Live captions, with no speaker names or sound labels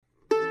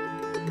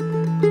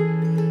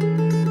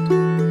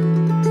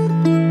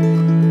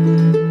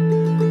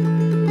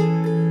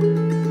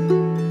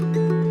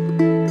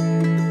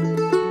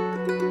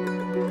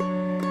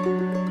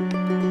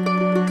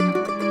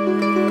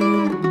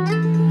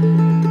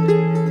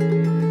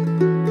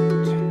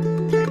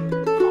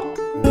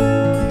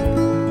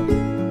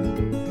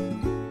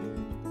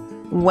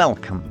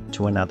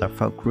to another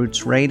Folk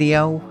Roots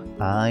Radio.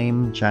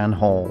 I'm Jan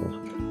Hall.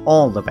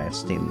 All the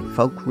best in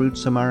folk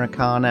roots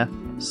Americana,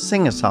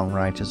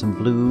 singer-songwriters and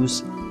blues,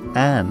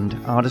 and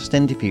artist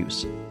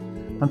interviews.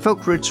 On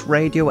Folk Roots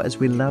Radio, as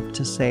we love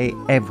to say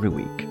every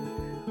week,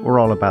 we're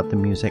all about the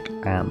music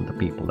and the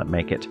people that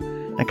make it.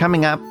 Now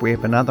coming up, we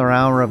have another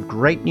hour of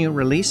great new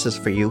releases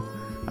for you.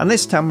 And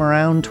this time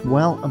around,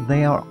 well,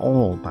 they are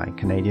all by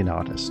Canadian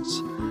artists.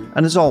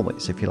 And as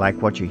always, if you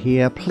like what you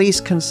hear, please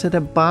consider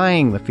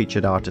buying the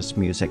featured artist's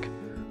music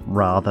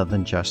rather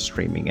than just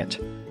streaming it.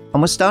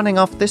 And we're starting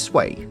off this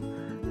way.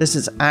 This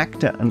is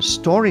actor and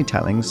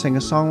storytelling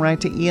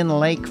singer-songwriter Ian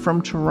Lake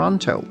from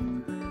Toronto,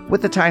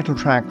 with the title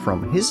track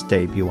from his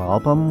debut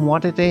album,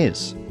 What It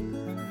Is.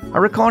 A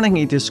recording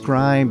he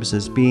describes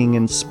as being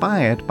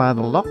inspired by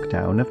the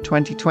lockdown of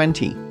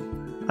 2020,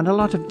 and a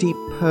lot of deep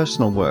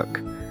personal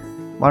work,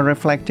 while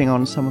reflecting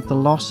on some of the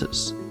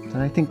losses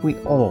that I think we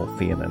all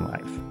feel in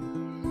life.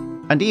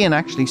 And Ian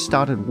actually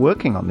started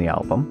working on the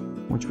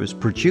album, which was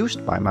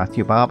produced by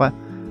Matthew Barber,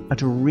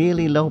 at a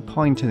really low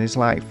point in his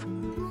life.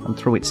 And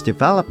through its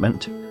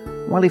development,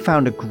 well, he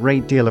found a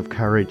great deal of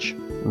courage,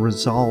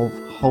 resolve,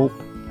 hope,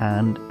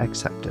 and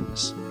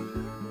acceptance.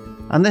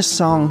 And this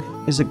song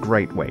is a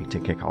great way to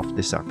kick off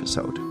this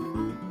episode.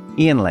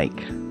 Ian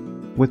Lake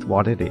with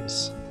What It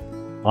Is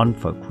on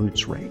Folk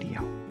Roots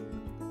Radio.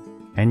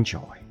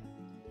 Enjoy.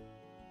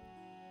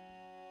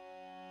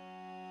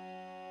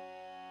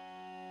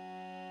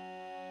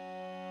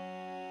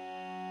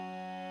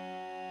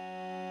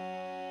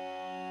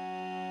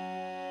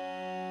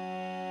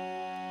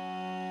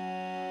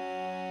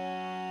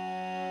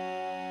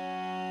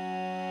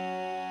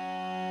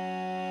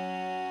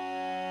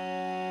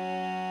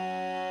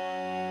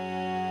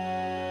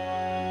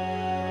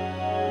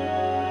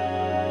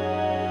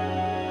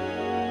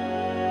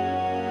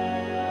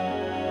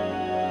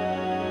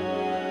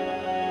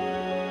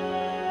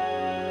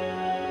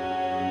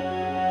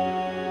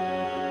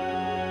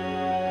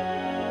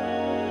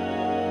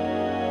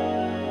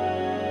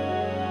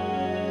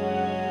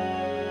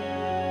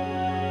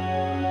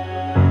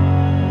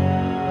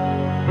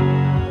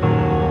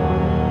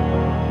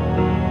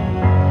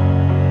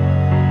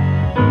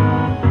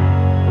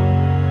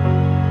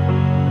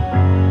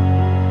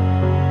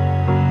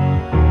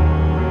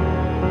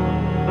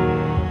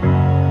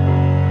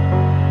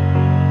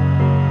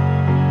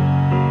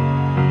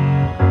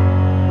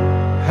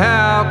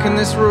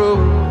 This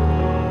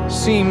road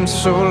seems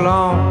so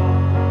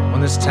long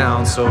when this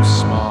town's so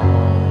small.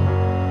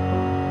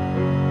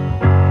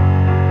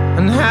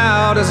 And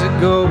how does it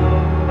go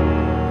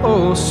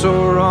oh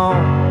so wrong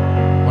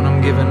when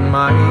I'm giving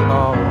my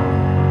all?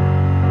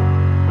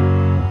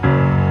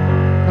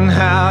 And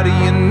how do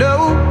you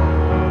know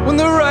when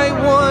the right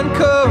one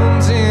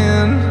comes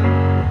in?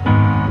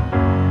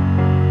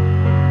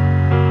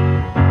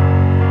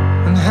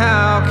 And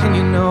how can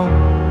you know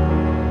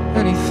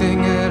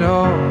anything at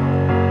all?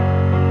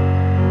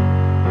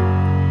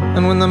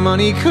 And when the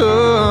money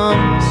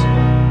comes,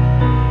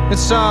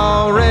 it's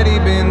already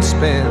been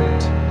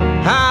spent.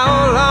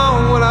 How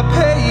long will I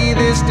pay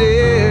this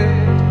debt?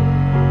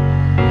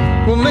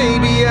 Well,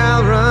 maybe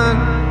I'll run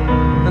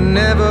and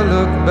never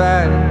look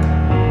back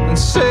and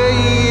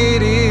say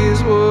it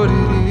is what it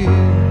is.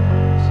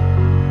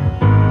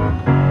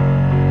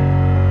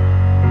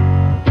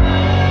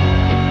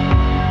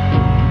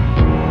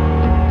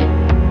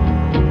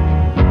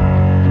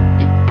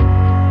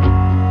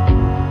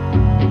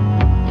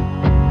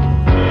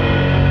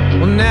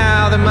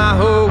 My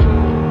hope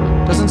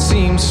doesn't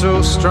seem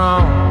so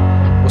strong.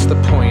 What's the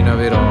point of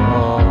it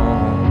all?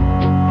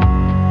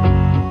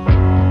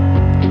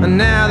 And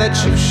now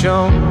that you've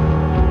shown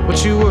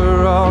what you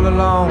were all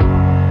along,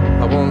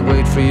 I won't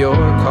wait for your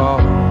call.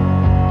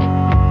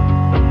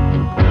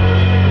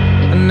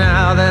 And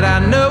now that I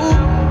know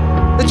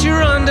that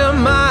you're under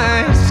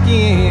my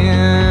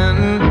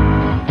skin,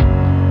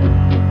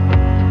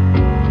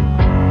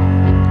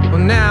 well,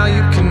 now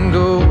you can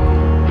go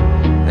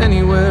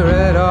anywhere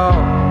at all.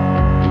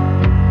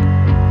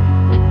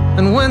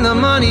 And when the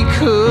money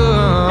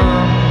comes,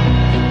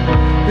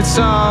 it's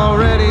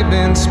already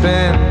been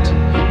spent.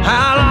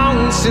 How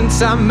long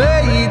since I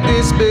made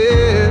this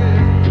bet?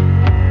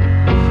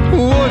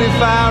 What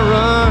if I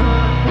run?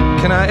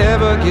 Can I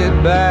ever get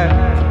back?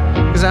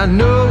 'Cause I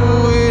know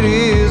it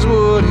is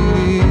what it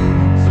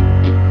is.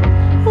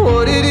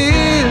 What it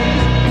is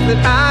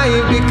that I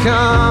have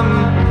become.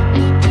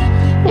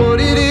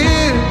 What it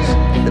is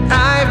that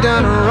I've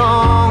done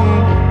wrong.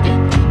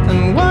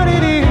 And what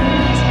it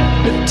is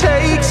that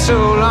takes so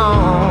long.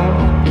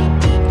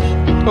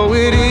 Oh,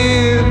 it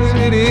is what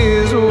it is.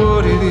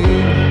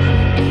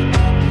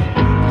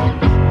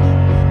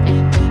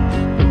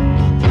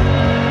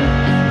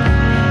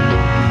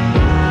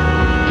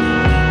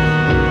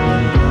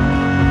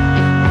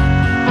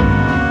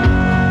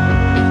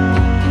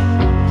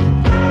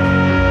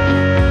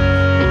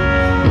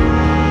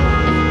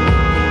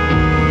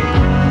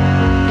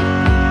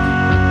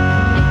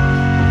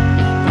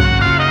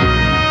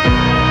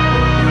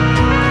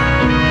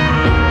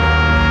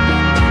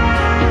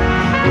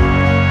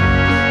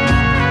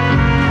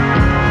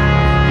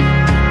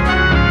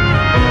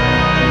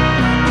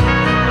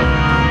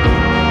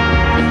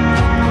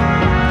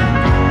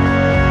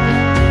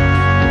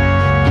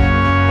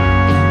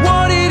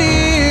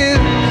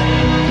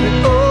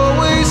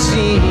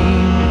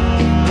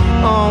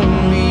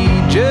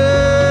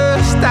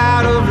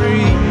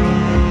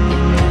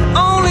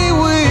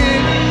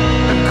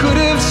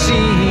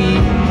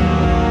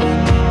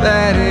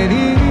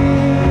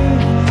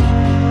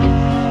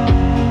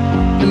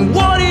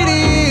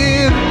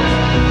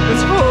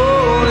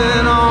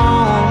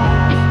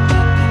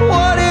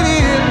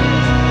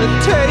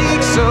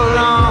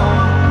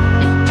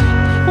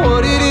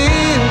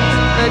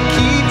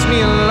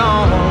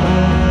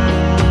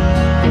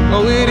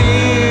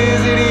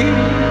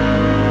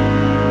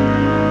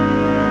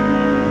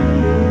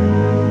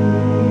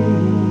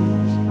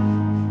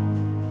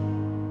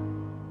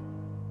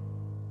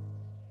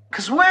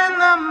 'Cause when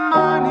the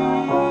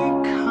money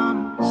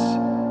comes,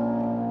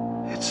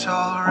 it's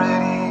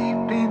already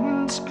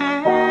been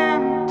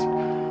spent.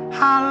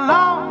 How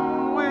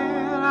long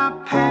will I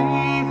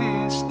pay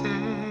this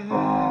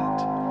debt?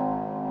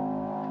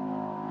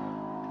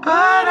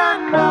 But I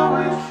know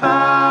if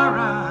I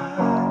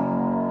run,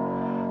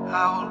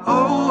 I will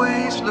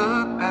always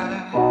look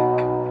back.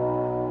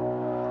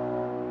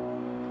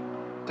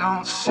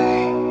 Don't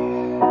say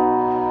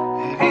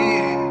it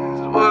is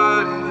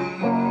what it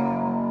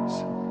is.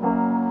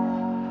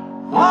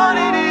 What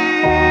it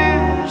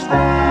is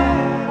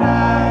that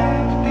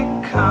I've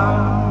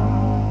become.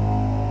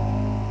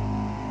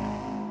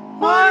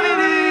 What it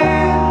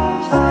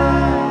is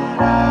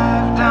that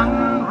I've done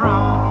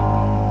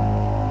wrong.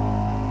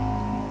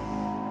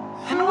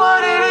 And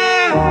what it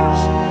is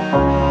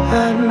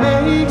that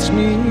makes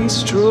me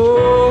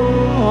strong.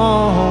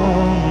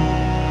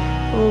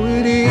 Oh,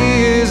 it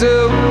is,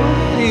 oh,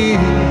 it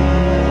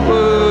is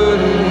what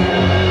it is.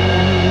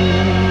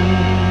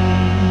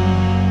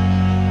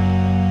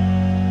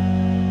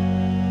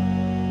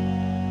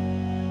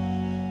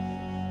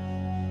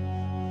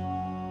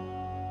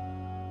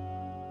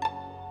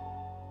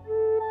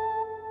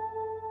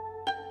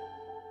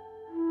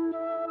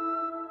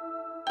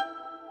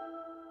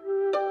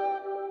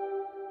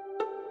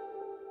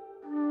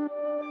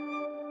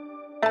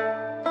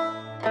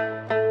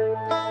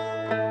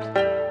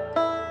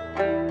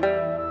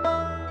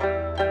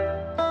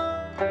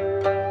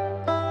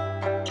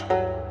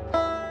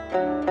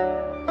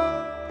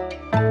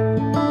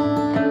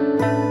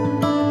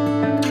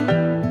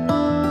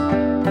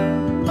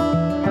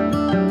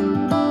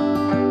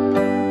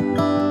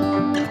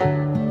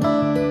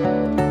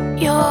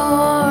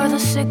 You're the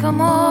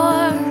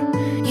sycamore,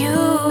 you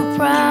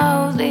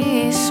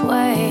proudly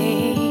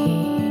sway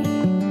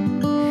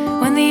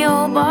when the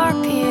old bark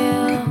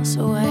peels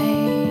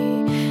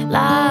away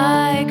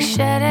like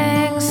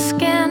shedding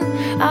skin.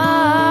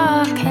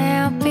 I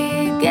can't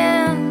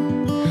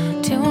begin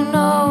to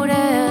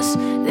notice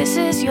this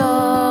is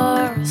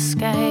your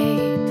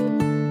escape.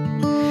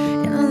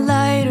 And the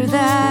lighter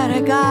that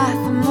I got,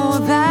 the more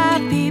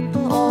that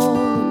people all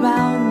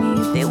around me,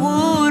 they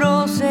would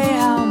all say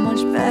how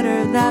much better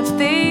that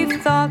they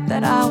thought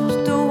that I was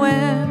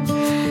doing.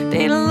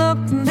 They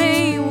looked and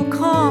they would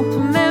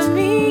compliment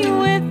me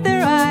with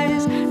their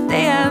eyes.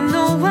 They had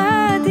no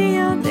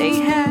idea they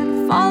had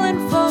fallen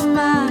for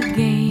my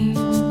game.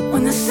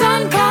 When the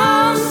sun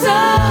comes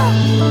up,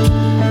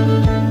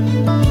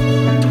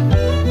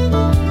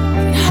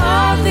 I can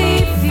hardly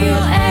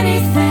feel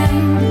anything.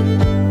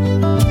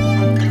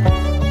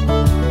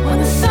 When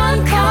the sun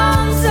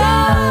comes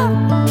up,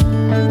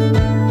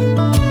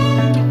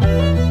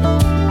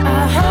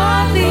 I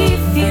hardly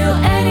feel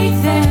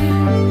anything.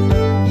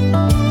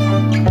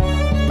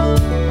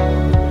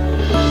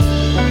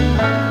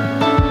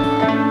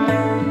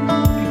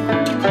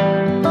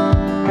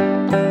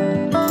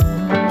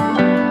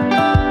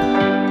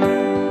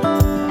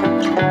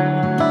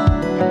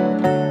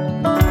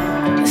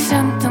 The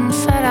symptoms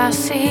that I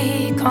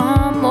see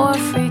come more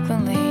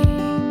frequently.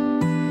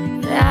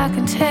 I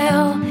can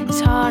tell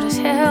it's hard as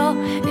hell,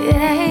 it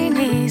ain't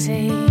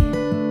easy.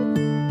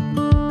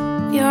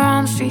 Your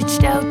arms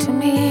reached out to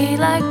me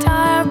like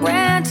tired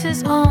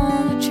branches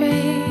on the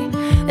tree.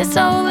 There's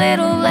so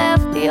little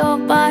left of your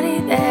body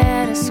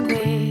there to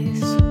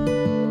squeeze.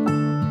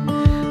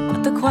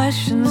 But the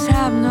questions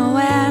have no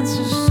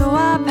answers, so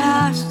I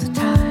pass the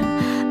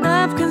time.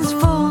 Napkins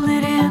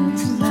folded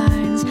into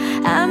lines,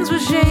 hands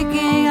were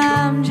shaking,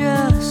 I'm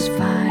just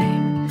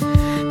fine.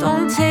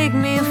 Don't take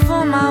me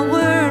for my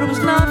word, it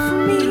was not for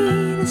me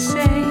to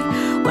say.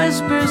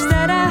 Whispers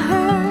that I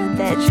heard,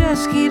 they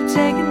just keep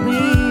taking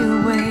me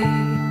away.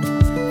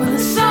 When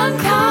the sun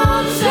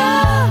comes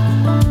up,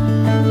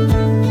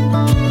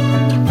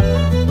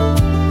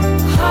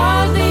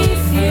 hardly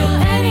feel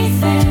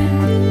anything.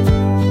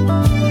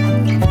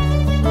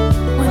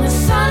 When the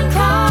sun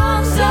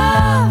comes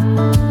up,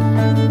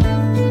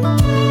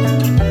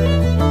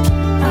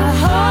 I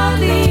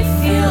hardly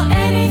feel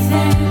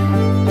anything.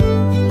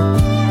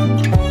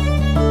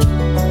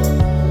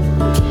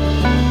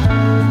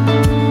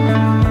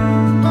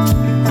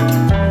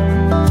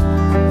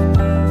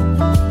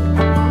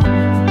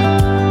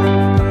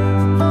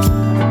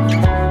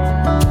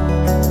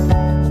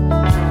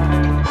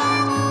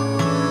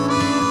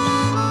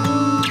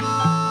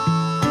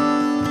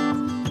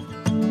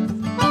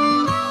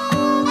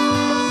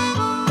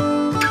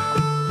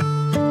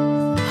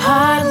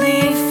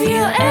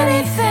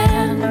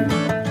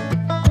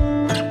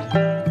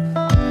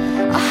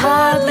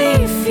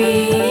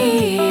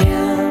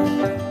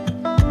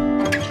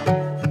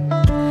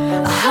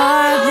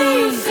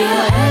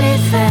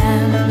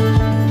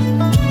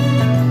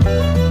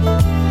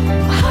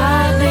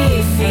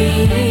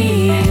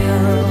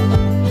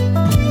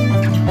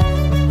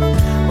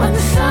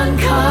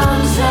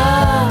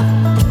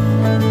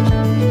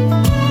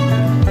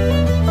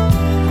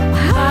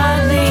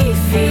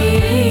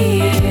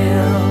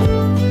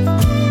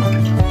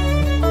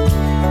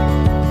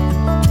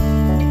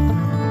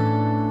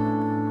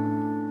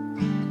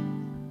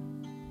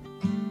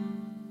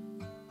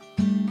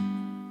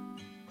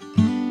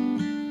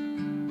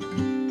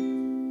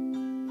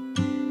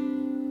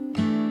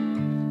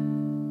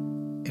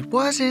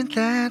 wasn't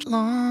that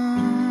long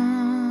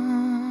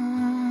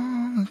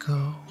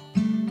ago.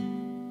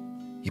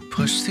 You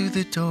pushed through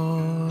the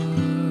door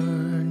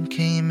and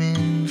came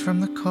in from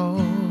the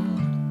cold.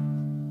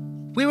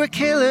 We were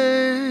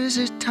killers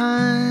at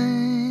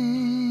time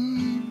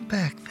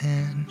back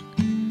then.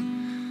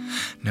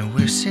 Now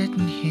we're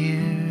sitting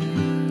here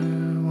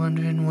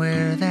wondering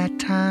where that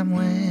time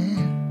went.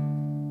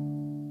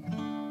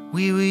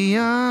 We were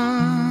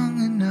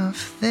young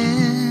enough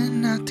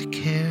then not to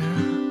care.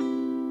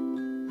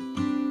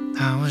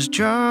 I was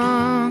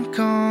drunk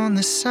on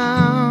the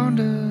sound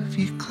of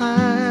you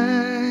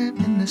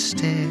climbing the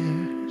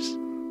stairs.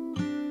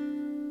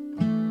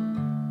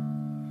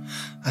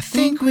 I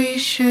think we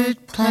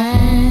should plant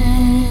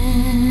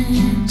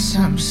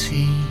some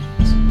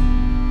seeds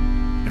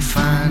and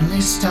finally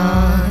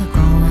start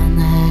growing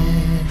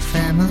that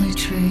family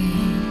tree.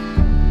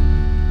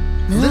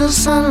 A little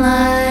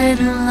sunlight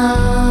and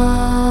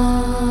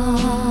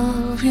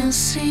love, you'll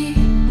see.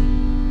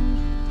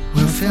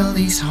 We'll fill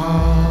these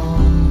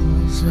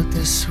halls with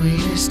the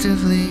sweetest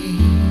of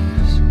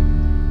leaves.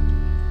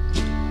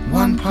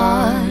 One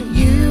part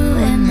you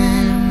and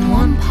then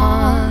one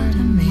part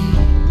of me.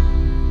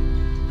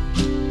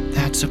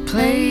 That's a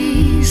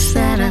place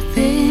that I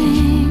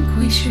think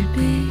we should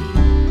be.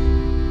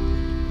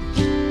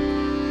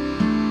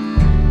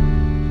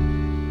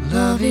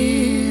 Love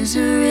is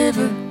a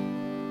river,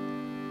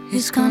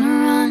 it's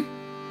gonna run.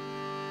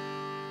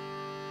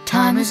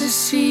 Time is a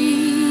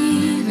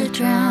sea that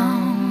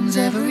drowns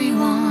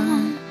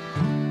everyone.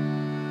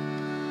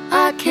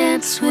 I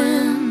can't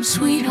swim,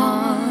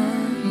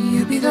 sweetheart,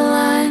 you be the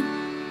line.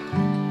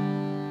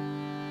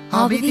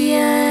 I'll be the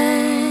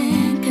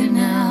anchor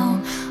now,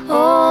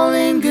 all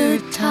in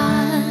good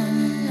time.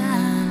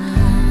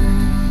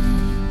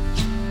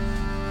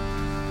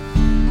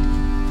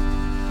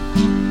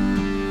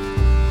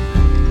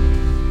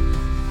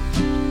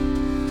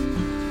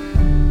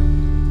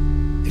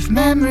 If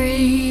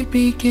memory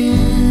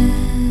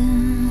begins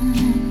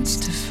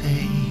to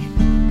fade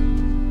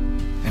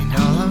and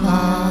all of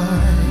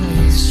our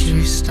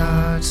history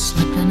starts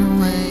slipping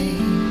away,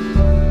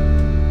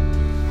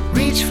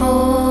 reach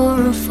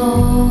for a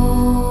photograph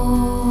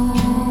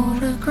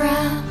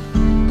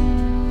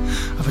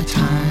of a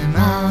time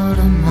out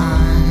of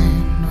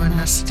mind when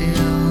I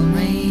still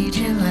made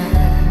you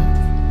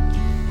laugh.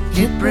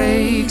 It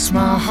breaks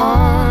my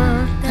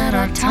heart that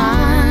our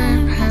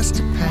time has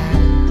to pass.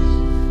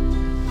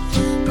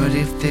 But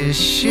if this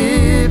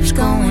ship's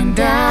going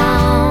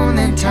down,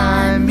 then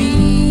tie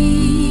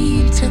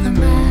me to the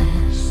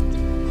mast.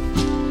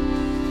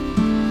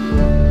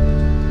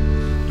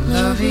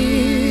 Love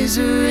is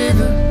a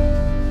river,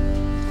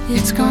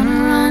 it's gonna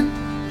run.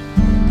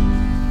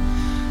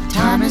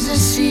 Time is a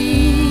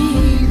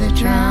sea that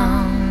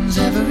drowns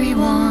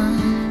everyone.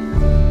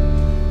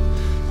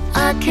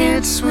 I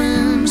can't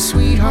swim,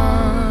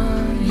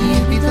 sweetheart,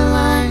 you be the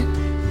light.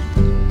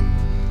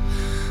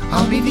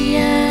 I'll be the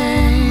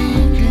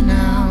anchor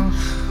now,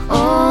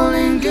 all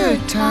in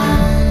good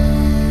time.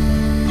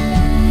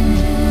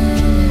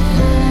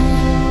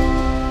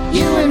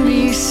 You and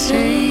me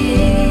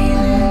sailing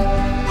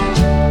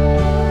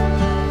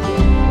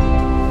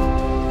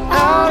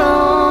out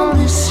on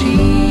the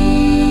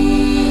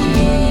sea.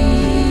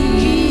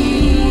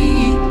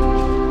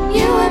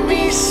 You and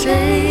me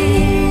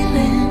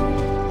sailing,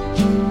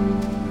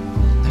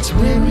 that's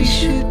where we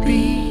should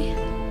be.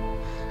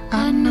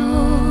 I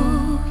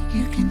know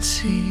you can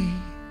see.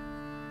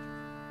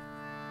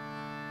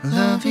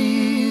 Love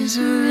is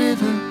a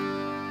river,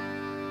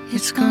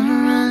 it's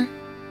gonna run.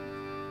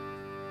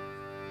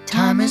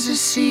 Time is a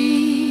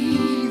sea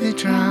that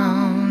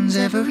drowns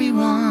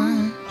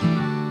everyone.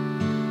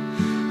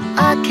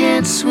 I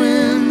can't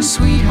swim,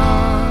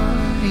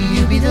 sweetheart,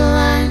 you be the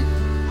light.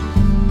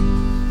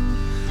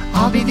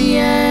 I'll be the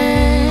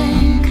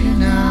anchor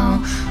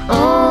now,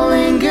 all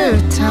in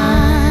good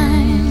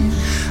time.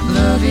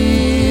 Love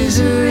is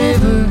a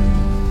river,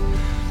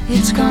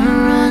 it's gonna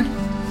run.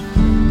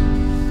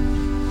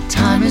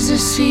 Time is a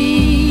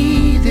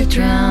sea that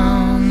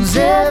drowns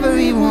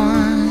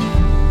everyone.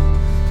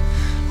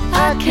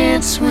 I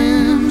can't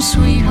swim,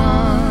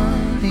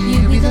 sweetheart,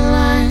 you be the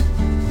light.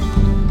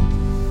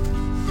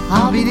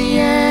 I'll be the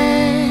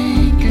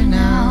anchor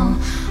now,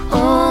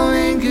 all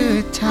in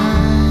good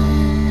time.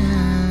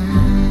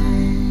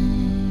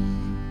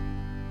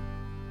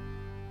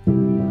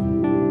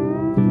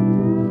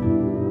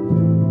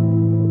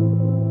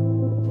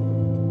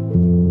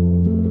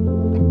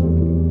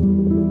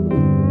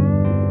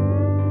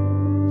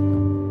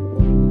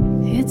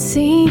 It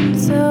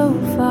seems so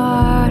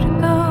far to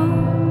go.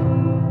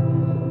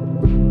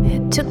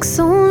 It took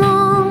so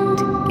long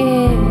to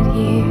get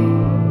here.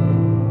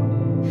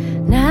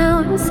 Now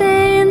I'm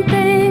saying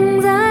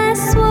things I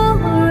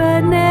swore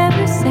I'd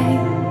never say,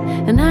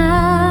 and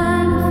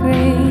I'm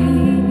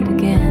afraid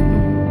again.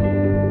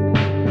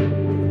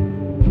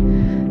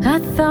 I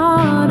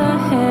thought I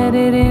had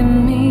it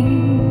in me.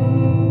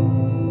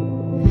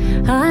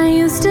 I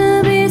used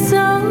to be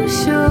so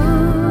sure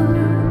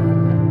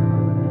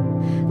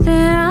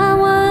that I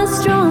was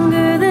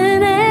stronger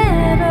than ever.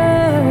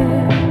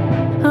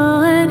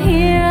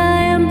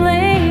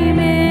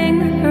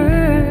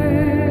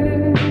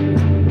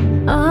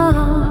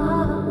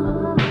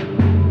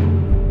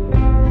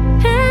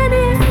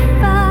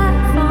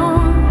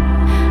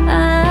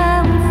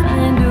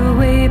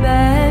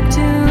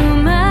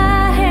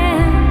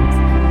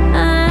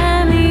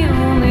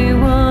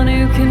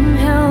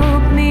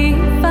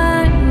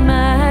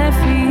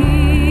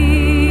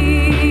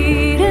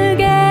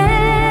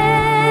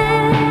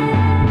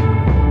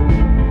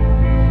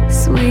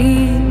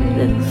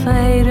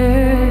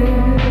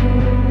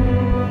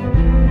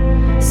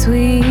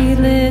 sweet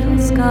little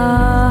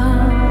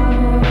scar,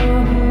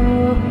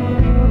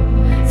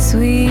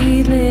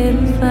 sweet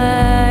little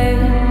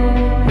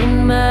fire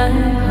in my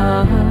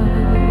heart.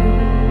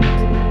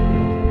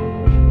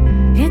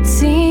 It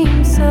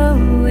seems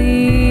so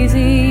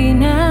easy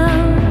now.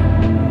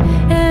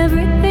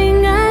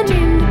 Everything I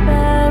dreamed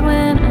about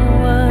when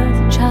I was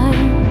a child.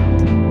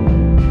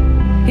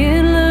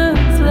 It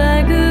looks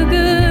like a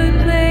good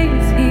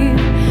place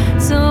here,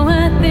 so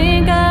I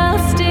think I'll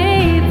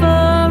stay for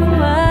a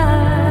while.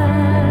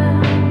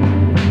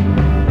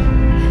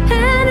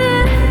 And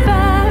if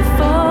I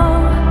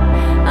fall,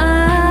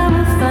 I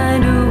will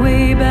find a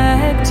way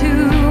back to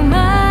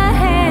my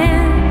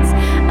hands.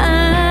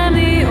 I'm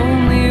the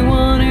only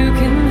one who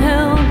can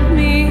help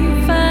me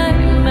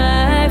find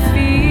my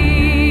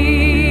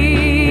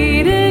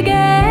feet again.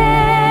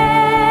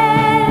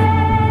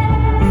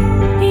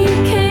 You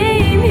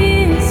came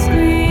here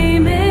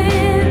screaming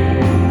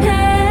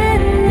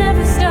and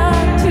never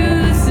stopped to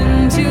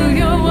listen to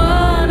your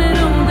one and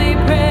only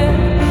prayer,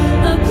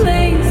 a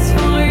place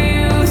for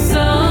you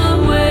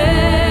somewhere.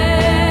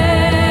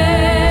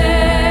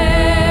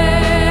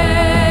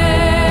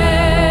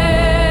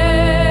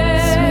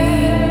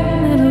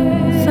 Sweet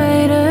little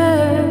fighter,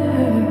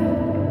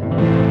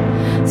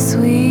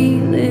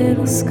 sweet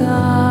little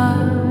scar,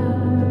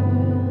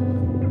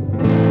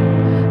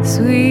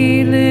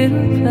 sweet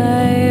little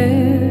fire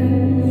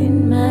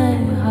in my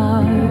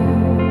heart.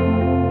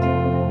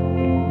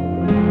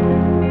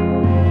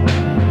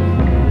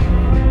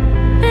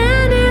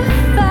 And if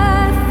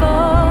I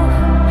fall,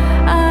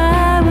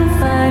 I will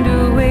find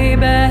a way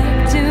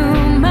back to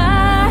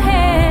my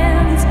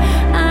hands.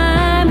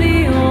 I'm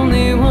the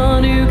only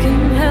one who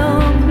can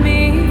help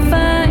me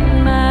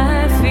find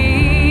my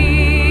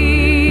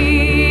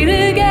feet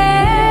again.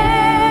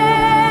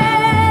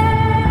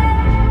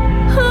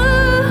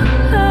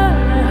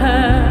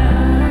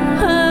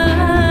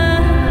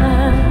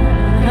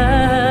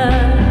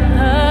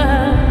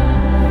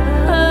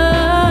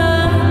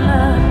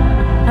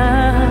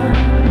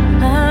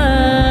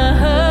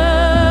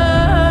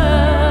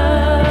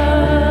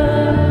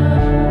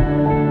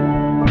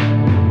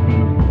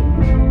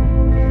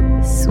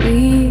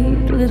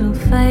 Sweet little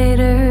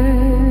fighter.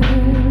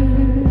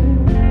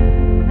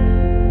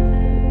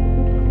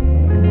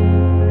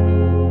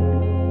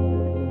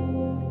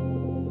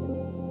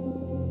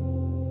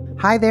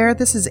 Hi there,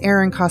 this is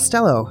Aaron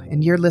Costello,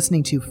 and you're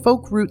listening to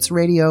Folk Roots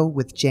Radio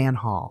with Jan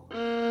Hall.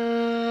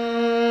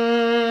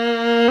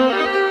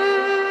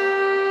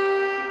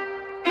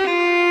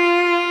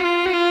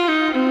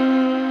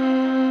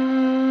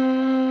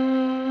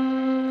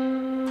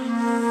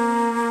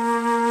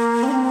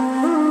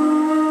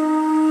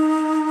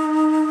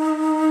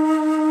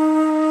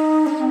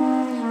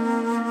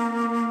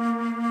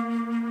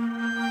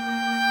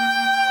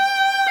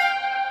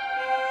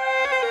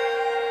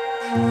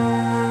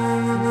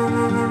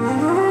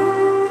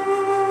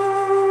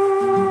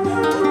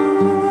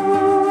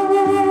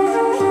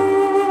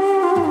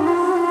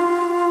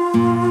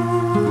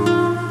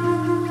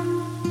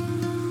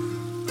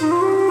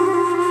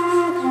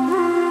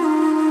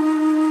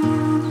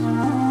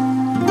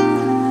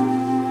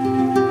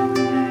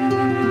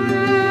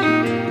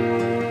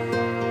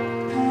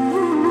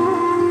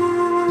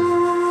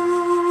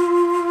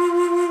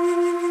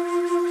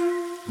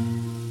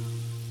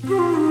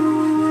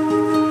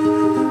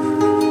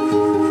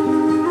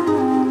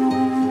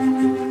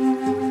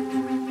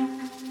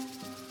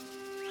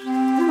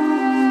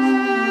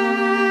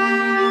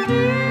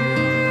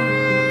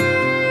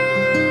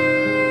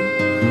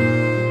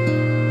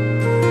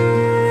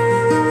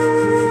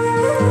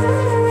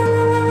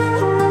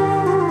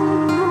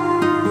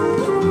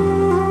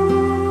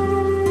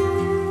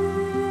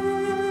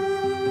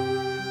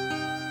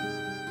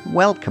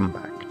 Welcome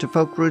back to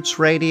Folk Roots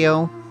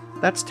Radio.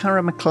 That's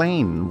Tara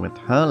McLean with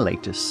her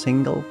latest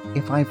single,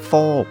 If I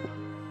Fall,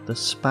 the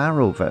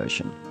Sparrow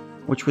version,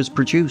 which was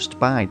produced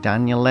by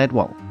Daniel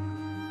Ledwell.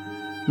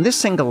 This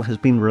single has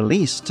been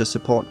released to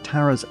support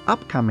Tara's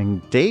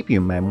upcoming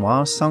debut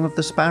memoir, Song of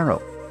the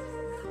Sparrow.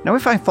 Now,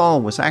 If I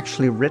Fall was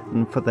actually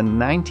written for the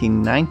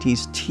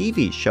 1990s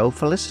TV show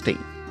Felicity.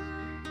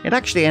 It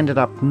actually ended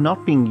up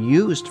not being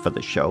used for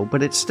the show,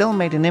 but it still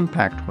made an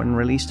impact when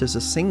released as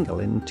a single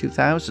in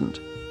 2000.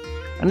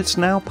 And it's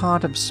now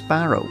part of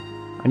Sparrow,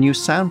 a new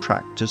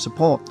soundtrack to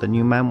support the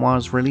new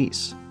memoir's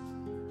release.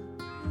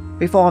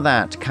 Before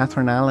that,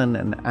 Catherine Allen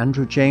and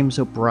Andrew James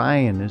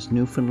O'Brien as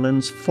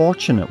Newfoundland's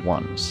Fortunate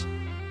Ones,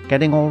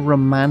 getting all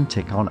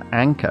romantic on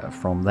Anchor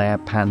from their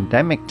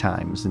Pandemic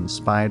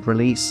Times-inspired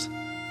release,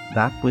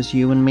 That Was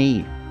You and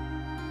Me.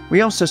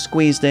 We also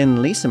squeezed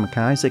in Lisa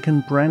McIsaac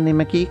and Brendan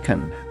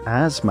McEachen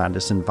as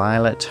Madison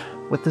Violet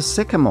with The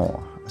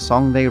Sycamore, a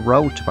song they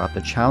wrote about the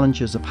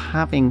challenges of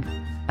having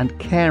and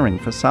caring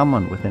for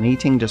someone with an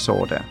eating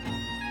disorder,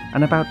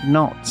 and about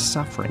not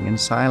suffering in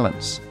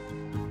silence.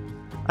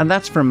 And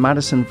that's from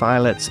Madison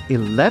Violet's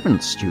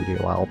 11th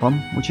studio album,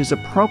 which is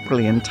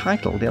appropriately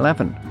entitled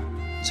 11.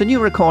 It's a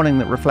new recording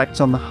that reflects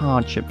on the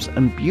hardships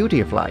and beauty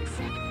of life,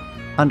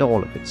 and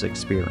all of its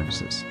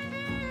experiences.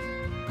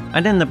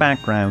 And in the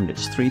background,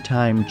 it's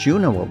 3-time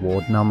Juno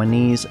Award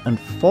nominees and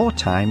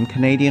 4-time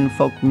Canadian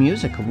Folk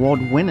Music Award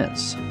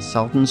winners,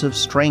 Sultans of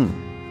String,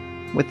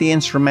 with the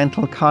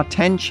instrumental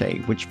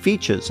Kartenche, which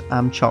features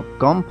Amchok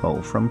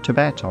Gompo from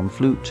Tibet on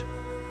flute.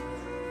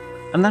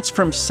 And that's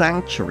from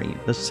Sanctuary,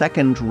 the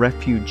second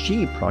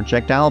Refugee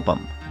Project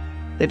album.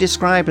 They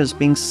describe as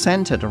being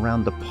centered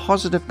around the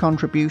positive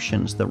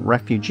contributions that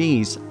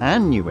refugees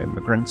and new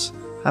immigrants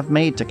have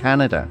made to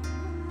Canada,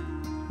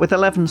 with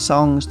 11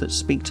 songs that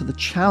speak to the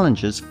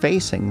challenges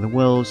facing the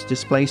world's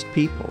displaced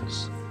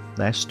peoples,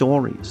 their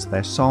stories,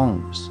 their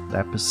songs,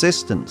 their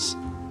persistence,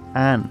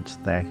 and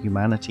their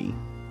humanity.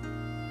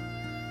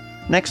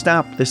 Next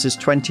up, this is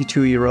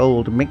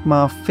 22-year-old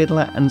Mi'kmaq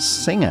fiddler and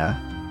singer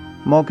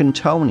Morgan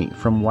Toney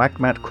from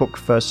Wagmat Cook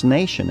First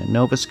Nation in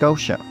Nova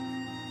Scotia,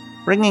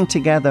 bringing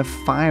together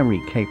fiery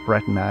Cape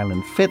Breton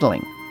Island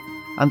fiddling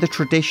and the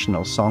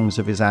traditional songs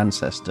of his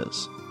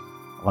ancestors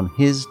on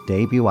his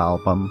debut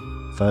album,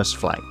 First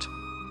Flight.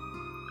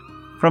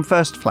 From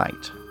First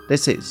Flight,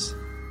 this is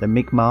the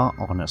Mi'kmaq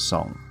Honor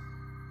Song.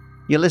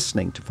 You're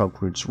listening to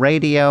Folk Roots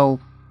Radio,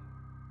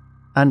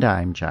 and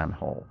I'm Jan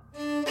Hall.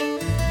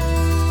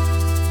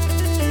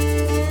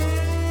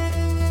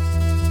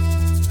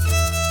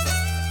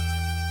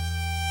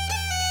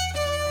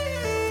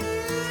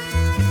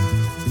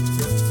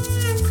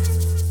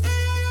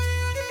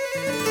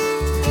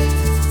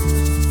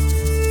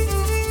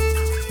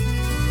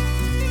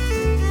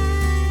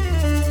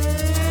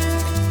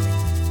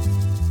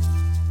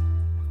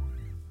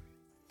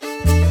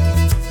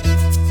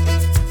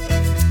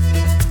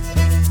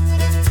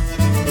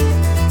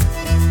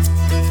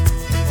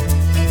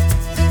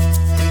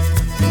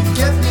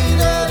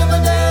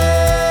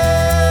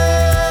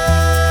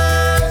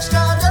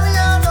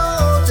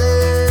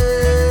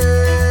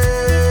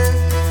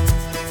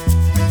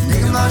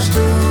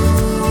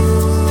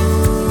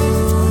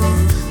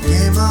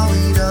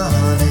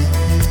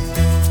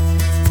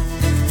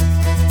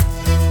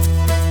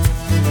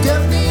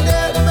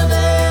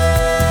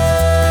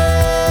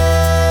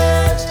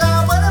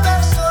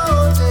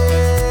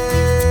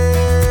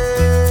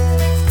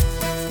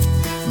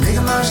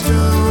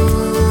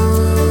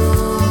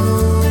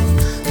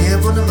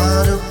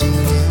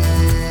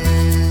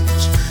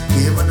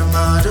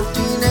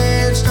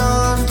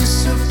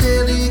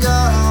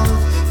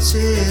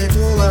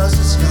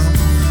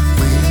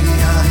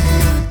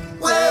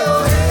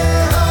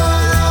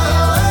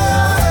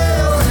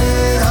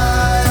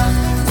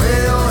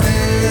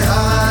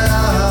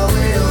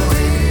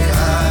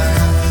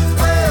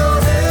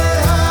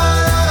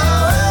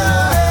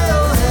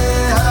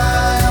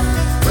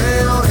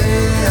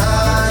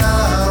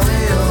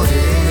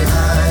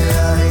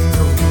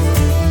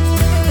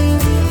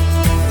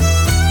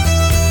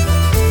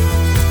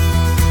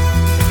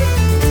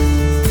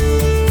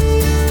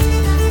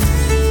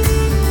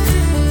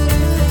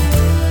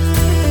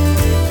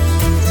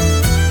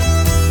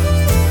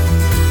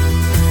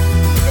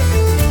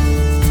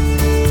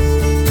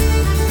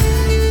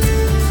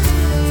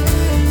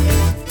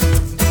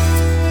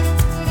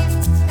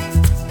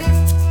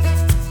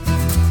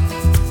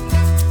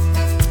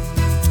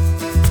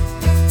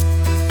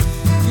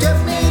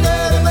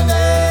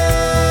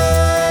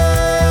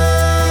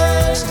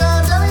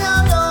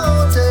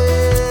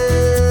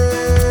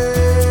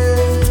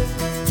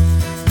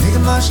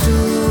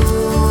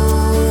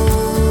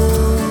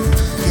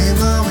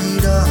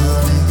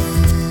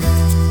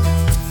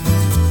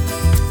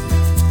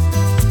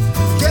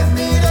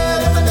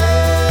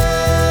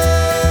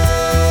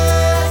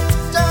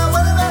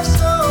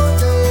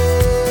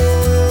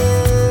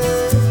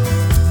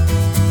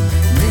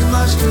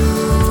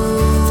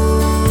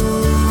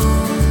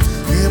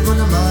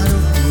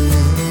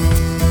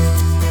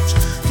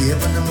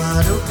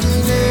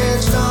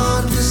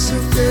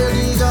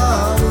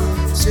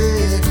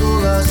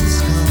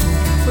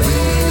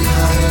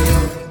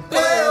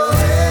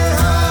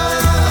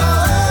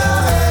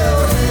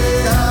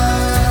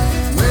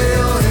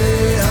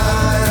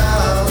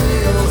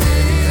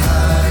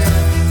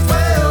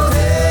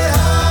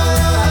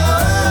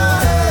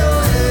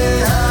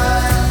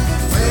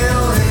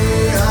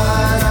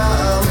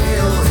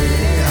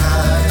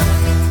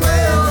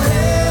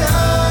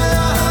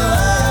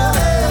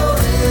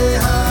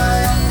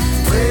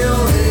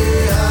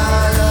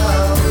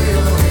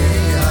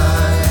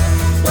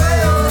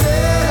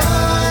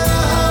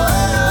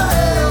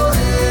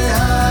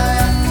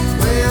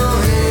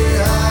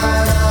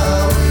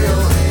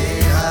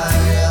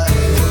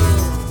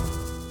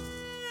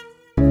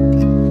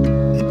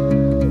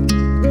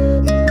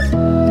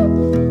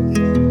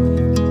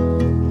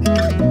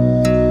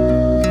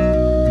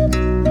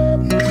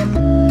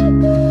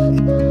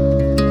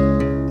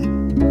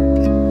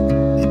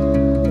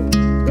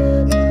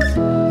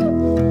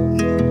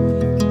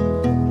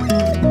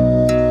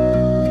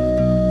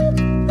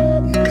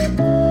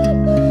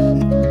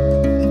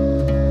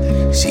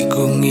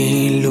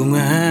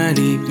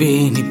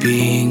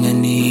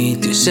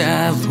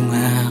 sa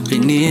bunga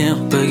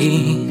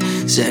kinirpagi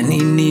sa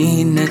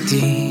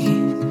nininati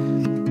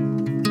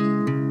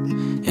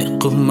e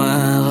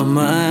kumara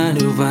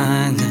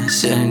madubanga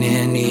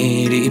Sanya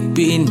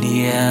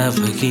niripini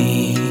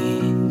avagi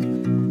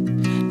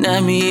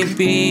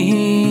Namipi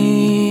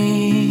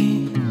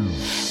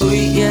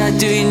Uya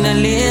tu'y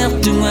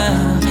nalirtunga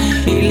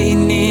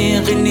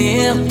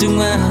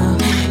Ilinirtunga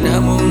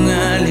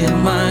Namungalir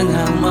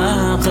mga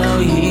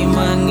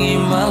makawhimang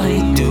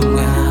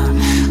imaritunga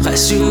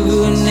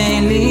Kasugun ay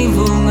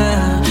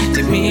libunga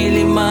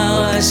Timili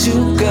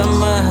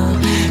makasukama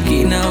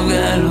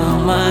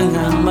Kinaugalwang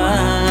mga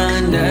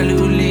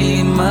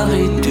mandaluli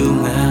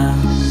maritunga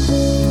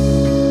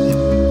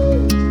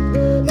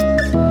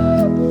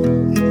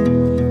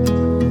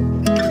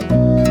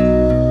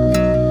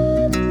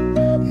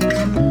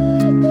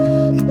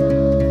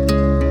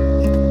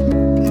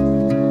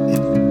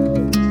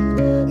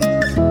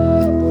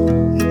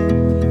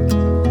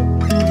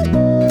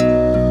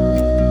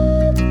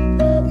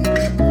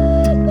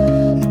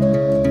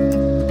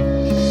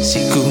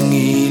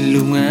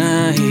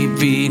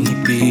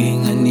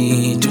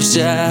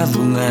Sa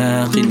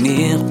bunga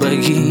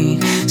kinirpagi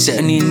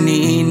sa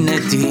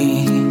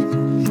nininati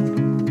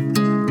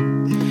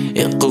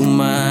Ikong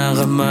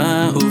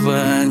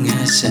makamauba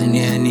nga sa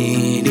niya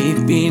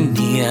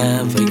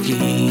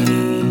nilipiniyabagi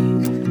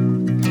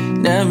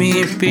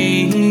Namipi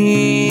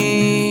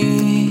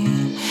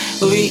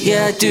Uy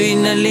yato'y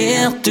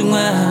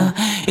nalirtunga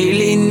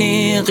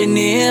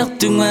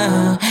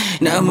Ilinirtunga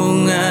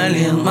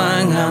Namungalir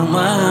mga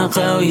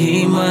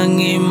makawhimang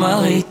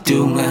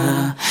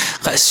imaritunga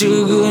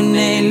Kasugun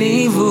ay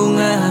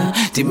libunga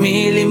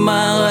Timili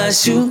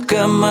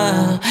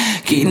makasukama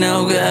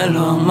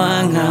Kinaugalwang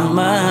mga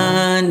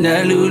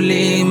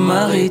mandaluli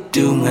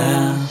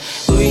maritunga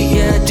Uy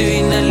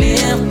yato'y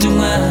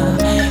nalirtunga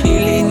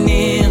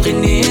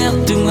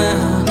Ilinirtunga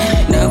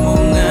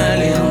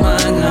Namungalir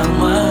mga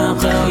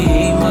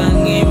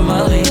makawhimang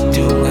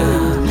imaritunga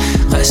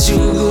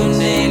Kasugun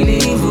ay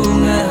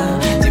libunga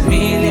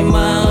Timili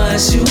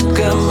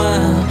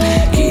makasukama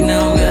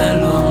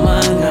Kinaugalwang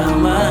mga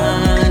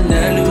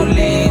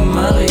mandaluli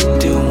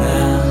maritunga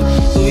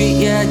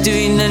Uy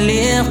yato'y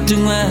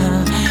nalirtunga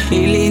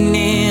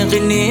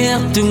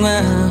Ilinirtunga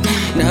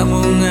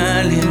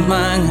Namungalir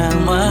mga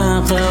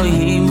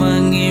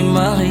makawhimang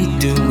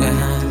imaritunga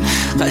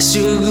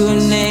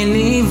Kasugun ay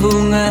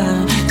libunga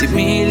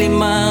Timili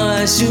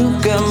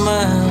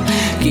makasukama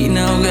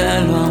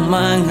Kinaugalwang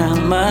mga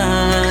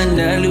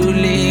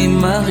mandaluli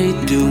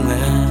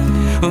maritunga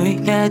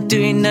Uy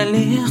yato'y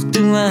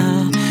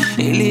nalirtunga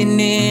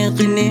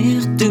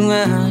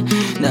Ilinirtunga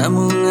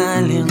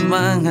Namungalir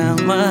mga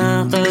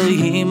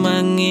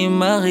makawhimang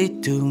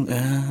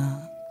imaritunga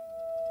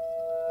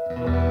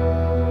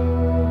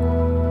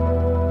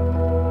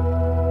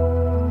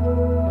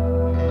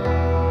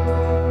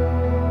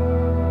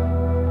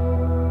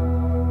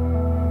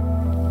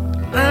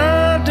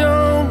I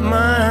don't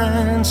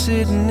mind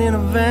sitting in a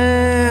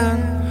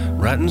van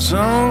writing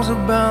songs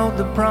about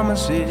the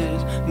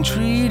promises and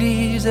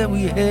treaties that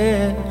we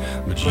had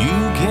But you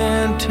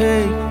can't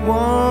take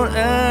 1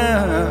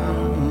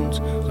 ounce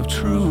of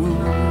truth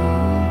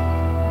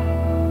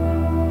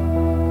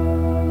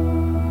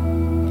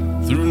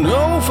Through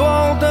no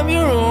fault of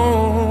your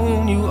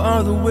own You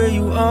are the way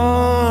you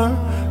are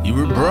You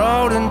were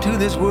brought into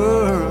this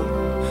world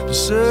to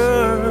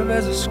serve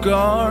as a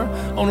scar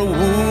on a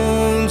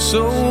wound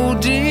so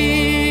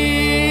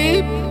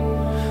deep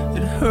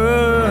it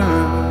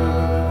hurts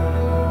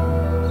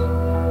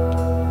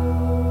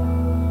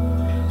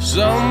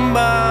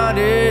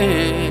Somebody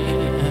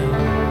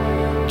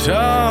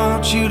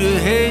taught you to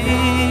hate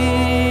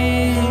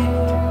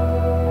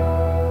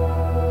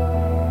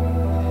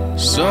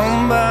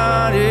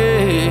Somebody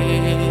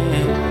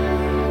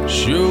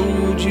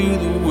showed you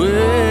the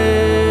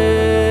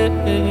way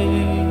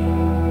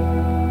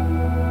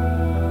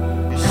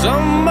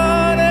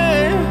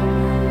Somebody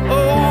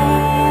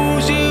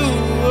owes you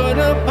an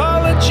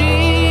apology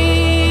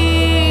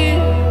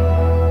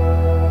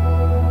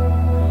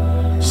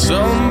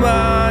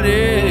Somebody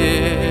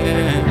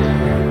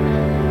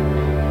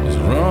is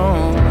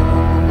wrong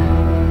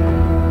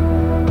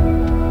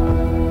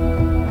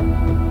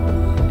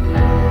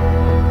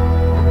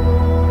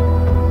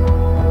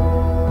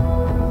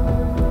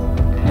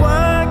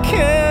Why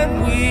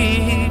can't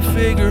we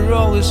figure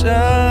all this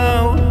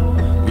out?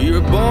 We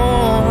were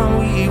born,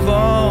 we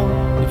evolve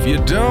If you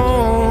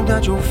don't,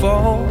 that's your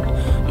fault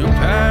You're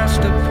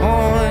past the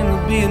point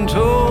of being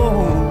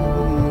told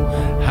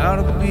how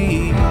to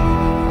be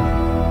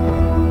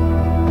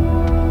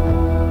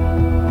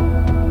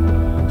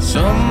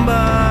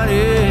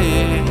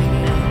Somebody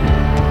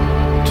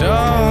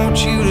taught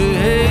you to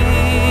hate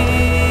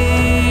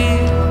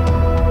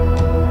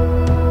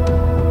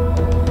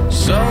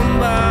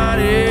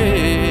Somebody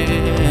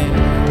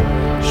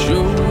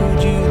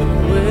showed you the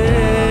way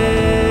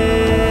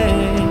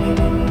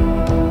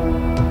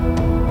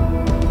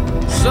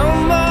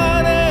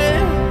Somebody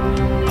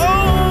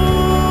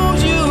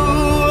owes you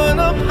an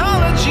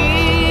apology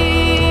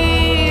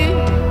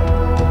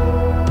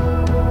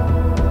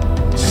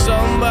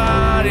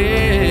Somebody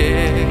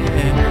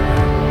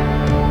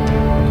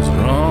is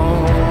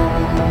wrong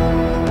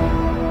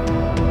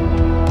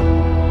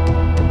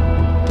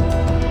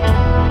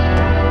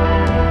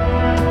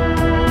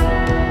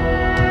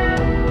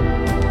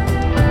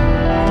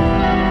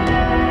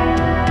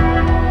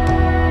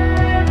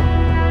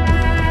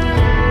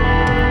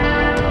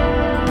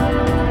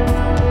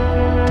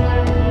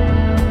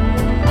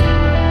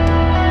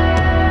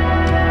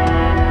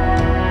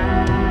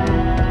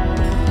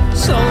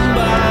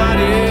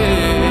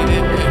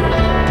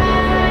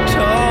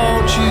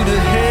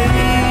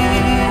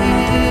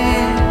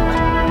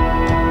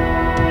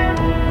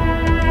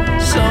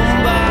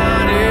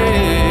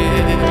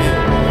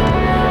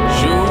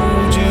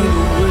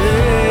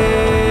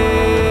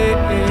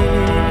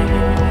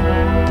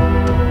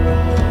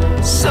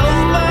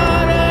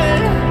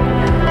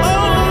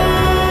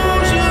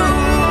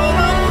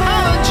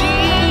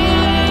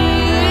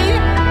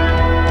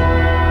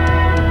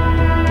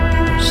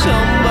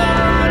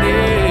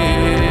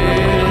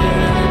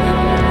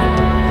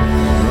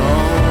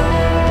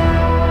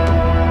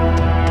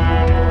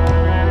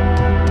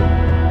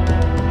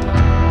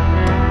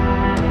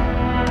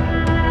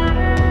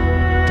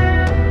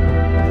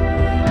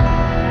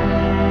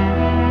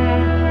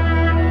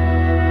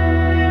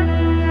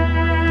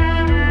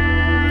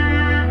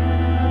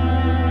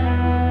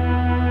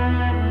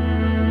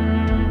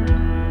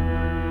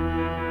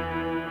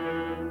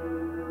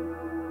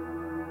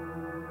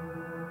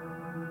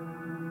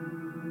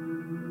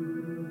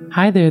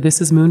Hi there,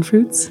 this is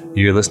Moonfruits.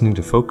 You're listening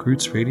to Folk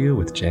Roots Radio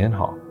with Jan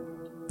Hall.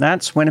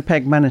 That's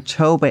Winnipeg,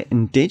 Manitoba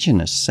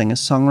Indigenous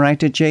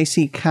singer-songwriter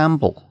J.C.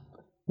 Campbell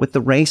with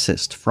The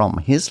Racist from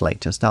his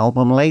latest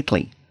album,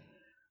 Lately,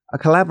 a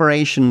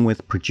collaboration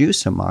with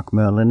producer Mark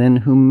Merlinin,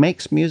 who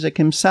makes music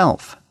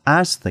himself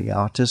as the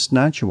artist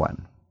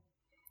Najuan.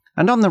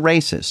 And on The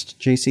Racist,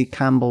 J.C.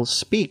 Campbell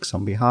speaks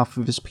on behalf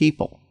of his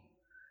people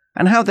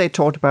and how they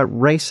taught about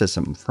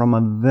racism from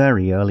a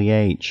very early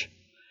age.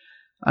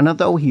 And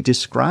although he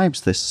describes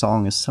this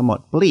song as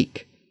somewhat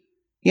bleak,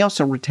 he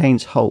also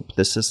retains hope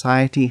that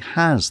society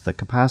has the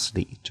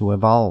capacity to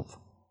evolve.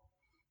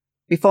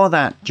 Before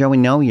that, Joey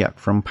Noyak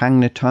from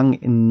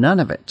Pangnatung in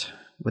Nunavut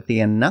with the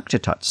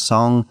Inuktitut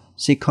song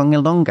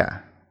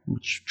Sikungilunga,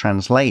 which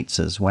translates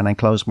as When I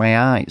Close My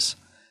Eyes.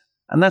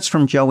 And that's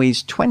from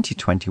Joey's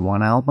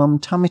 2021 album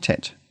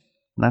Tumitit.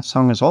 And that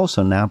song has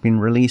also now been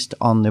released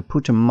on the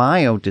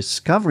Putumayo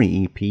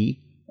Discovery EP,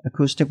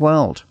 Acoustic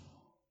World.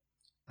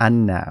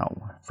 And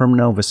now, from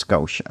Nova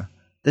Scotia,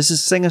 this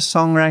is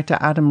singer-songwriter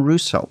Adam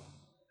Russo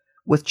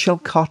with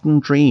Chilcotin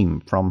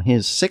Dream from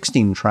his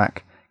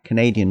 16-track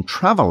Canadian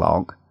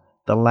travelogue,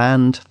 The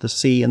Land, the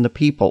Sea and the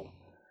People,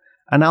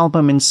 an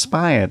album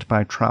inspired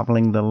by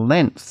travelling the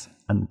length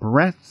and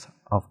breadth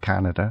of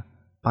Canada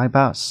by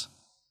bus.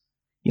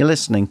 You're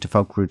listening to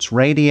Folk Roots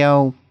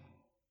Radio,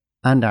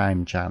 and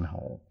I'm Jan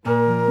Hall.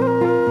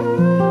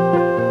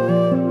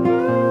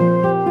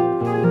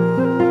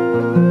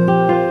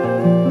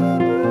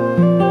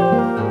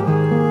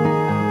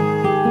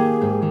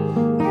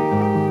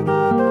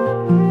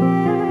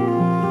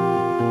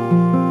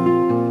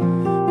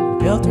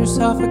 Built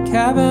herself a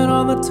cabin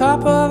on the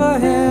top of a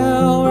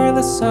hill where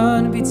the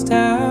sun beats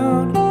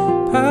down,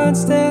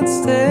 pines stand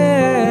still,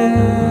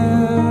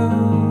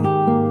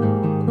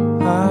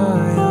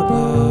 high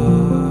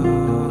above.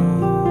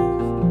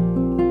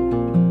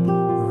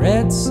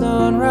 Red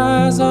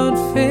sunrise on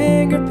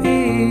Finger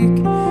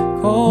Peak,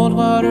 cold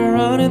water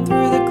running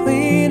through the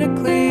clean of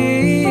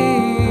clean.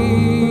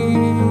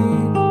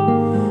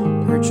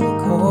 Her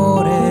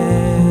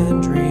Chilcotin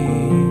and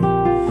dream,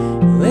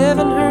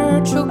 living her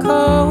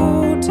Chilcotin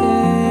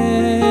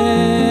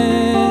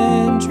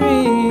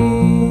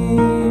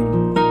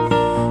dream,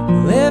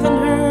 living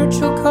her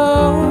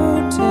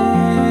Chilcotin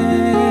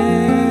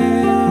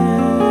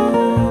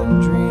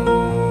dream.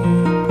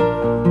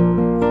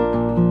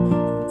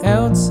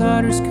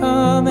 Outsiders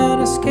come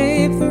and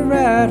escape the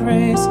rat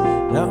race.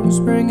 Mountains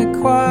bring a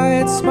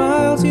quiet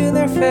smile to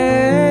their face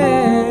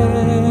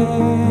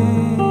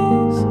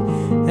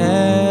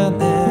and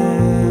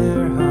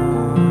their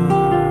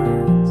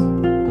hearts.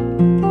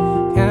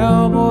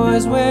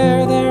 Cowboys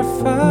wear their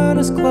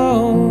finest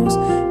clothes.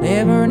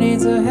 Neighbor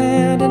needs a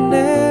hand and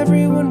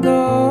everyone goes.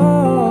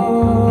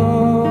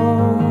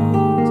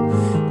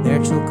 Their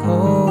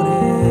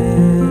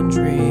Chilcotin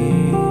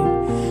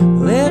dream,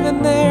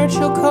 living their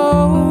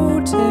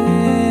Chilcotin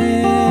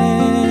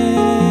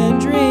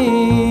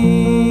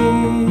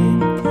dream,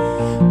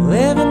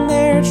 living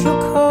their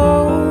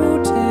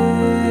Chilcotin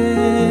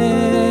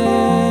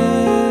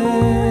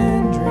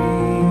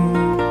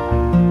dream.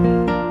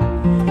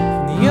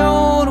 From the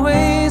old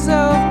ways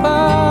of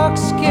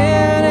buckskin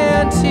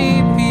and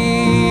teepees,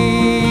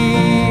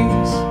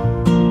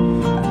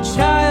 the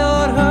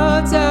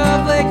childhoods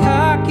of Lake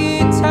Hockey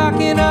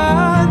talking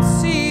on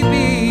sea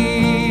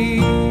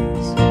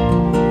bees,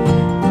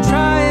 the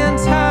trying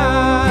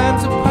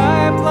times of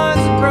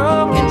pipelines and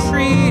broken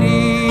treaties.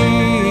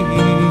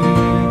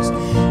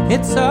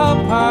 It's all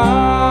part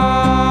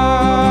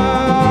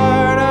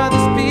of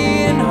this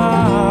beating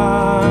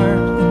heart,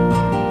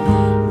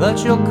 the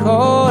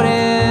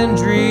Chilcotin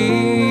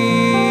dream.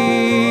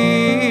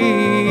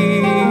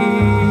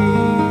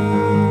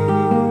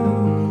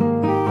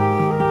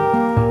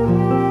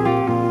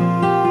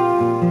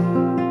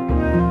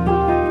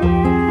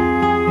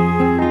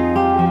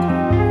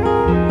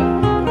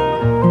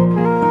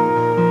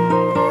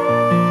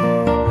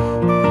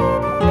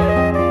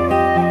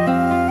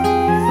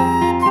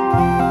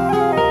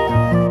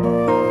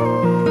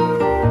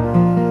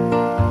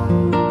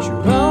 She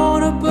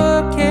wrote a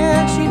book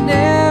and she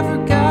never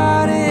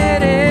got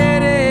it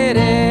edited.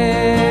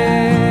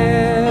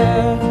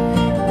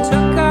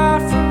 Took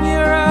off from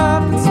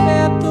Europe and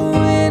spent the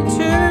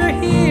winter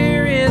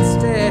here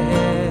instead.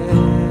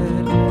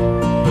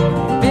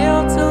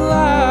 Built a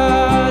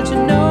lodge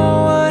and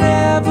no one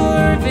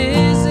ever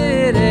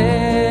visited.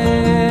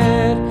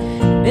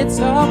 And it's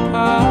all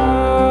part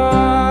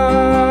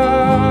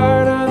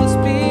of this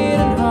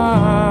beating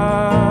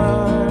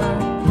heart,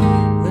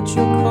 the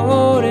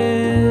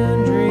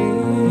Chilcotin dream.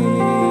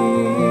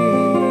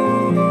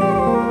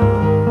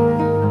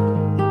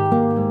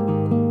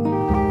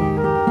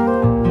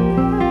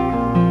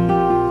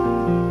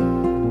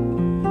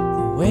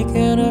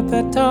 Waking up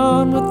at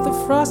dawn with the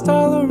frost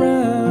all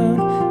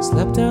around.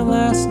 Slept out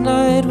last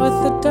night with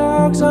the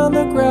dogs on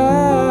the ground.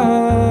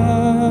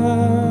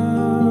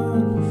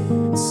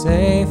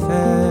 Safe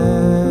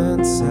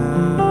and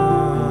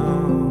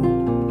sound.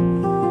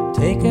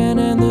 Taking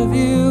in the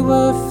view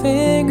of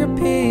Finger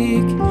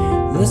Peak.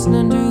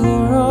 Listening to the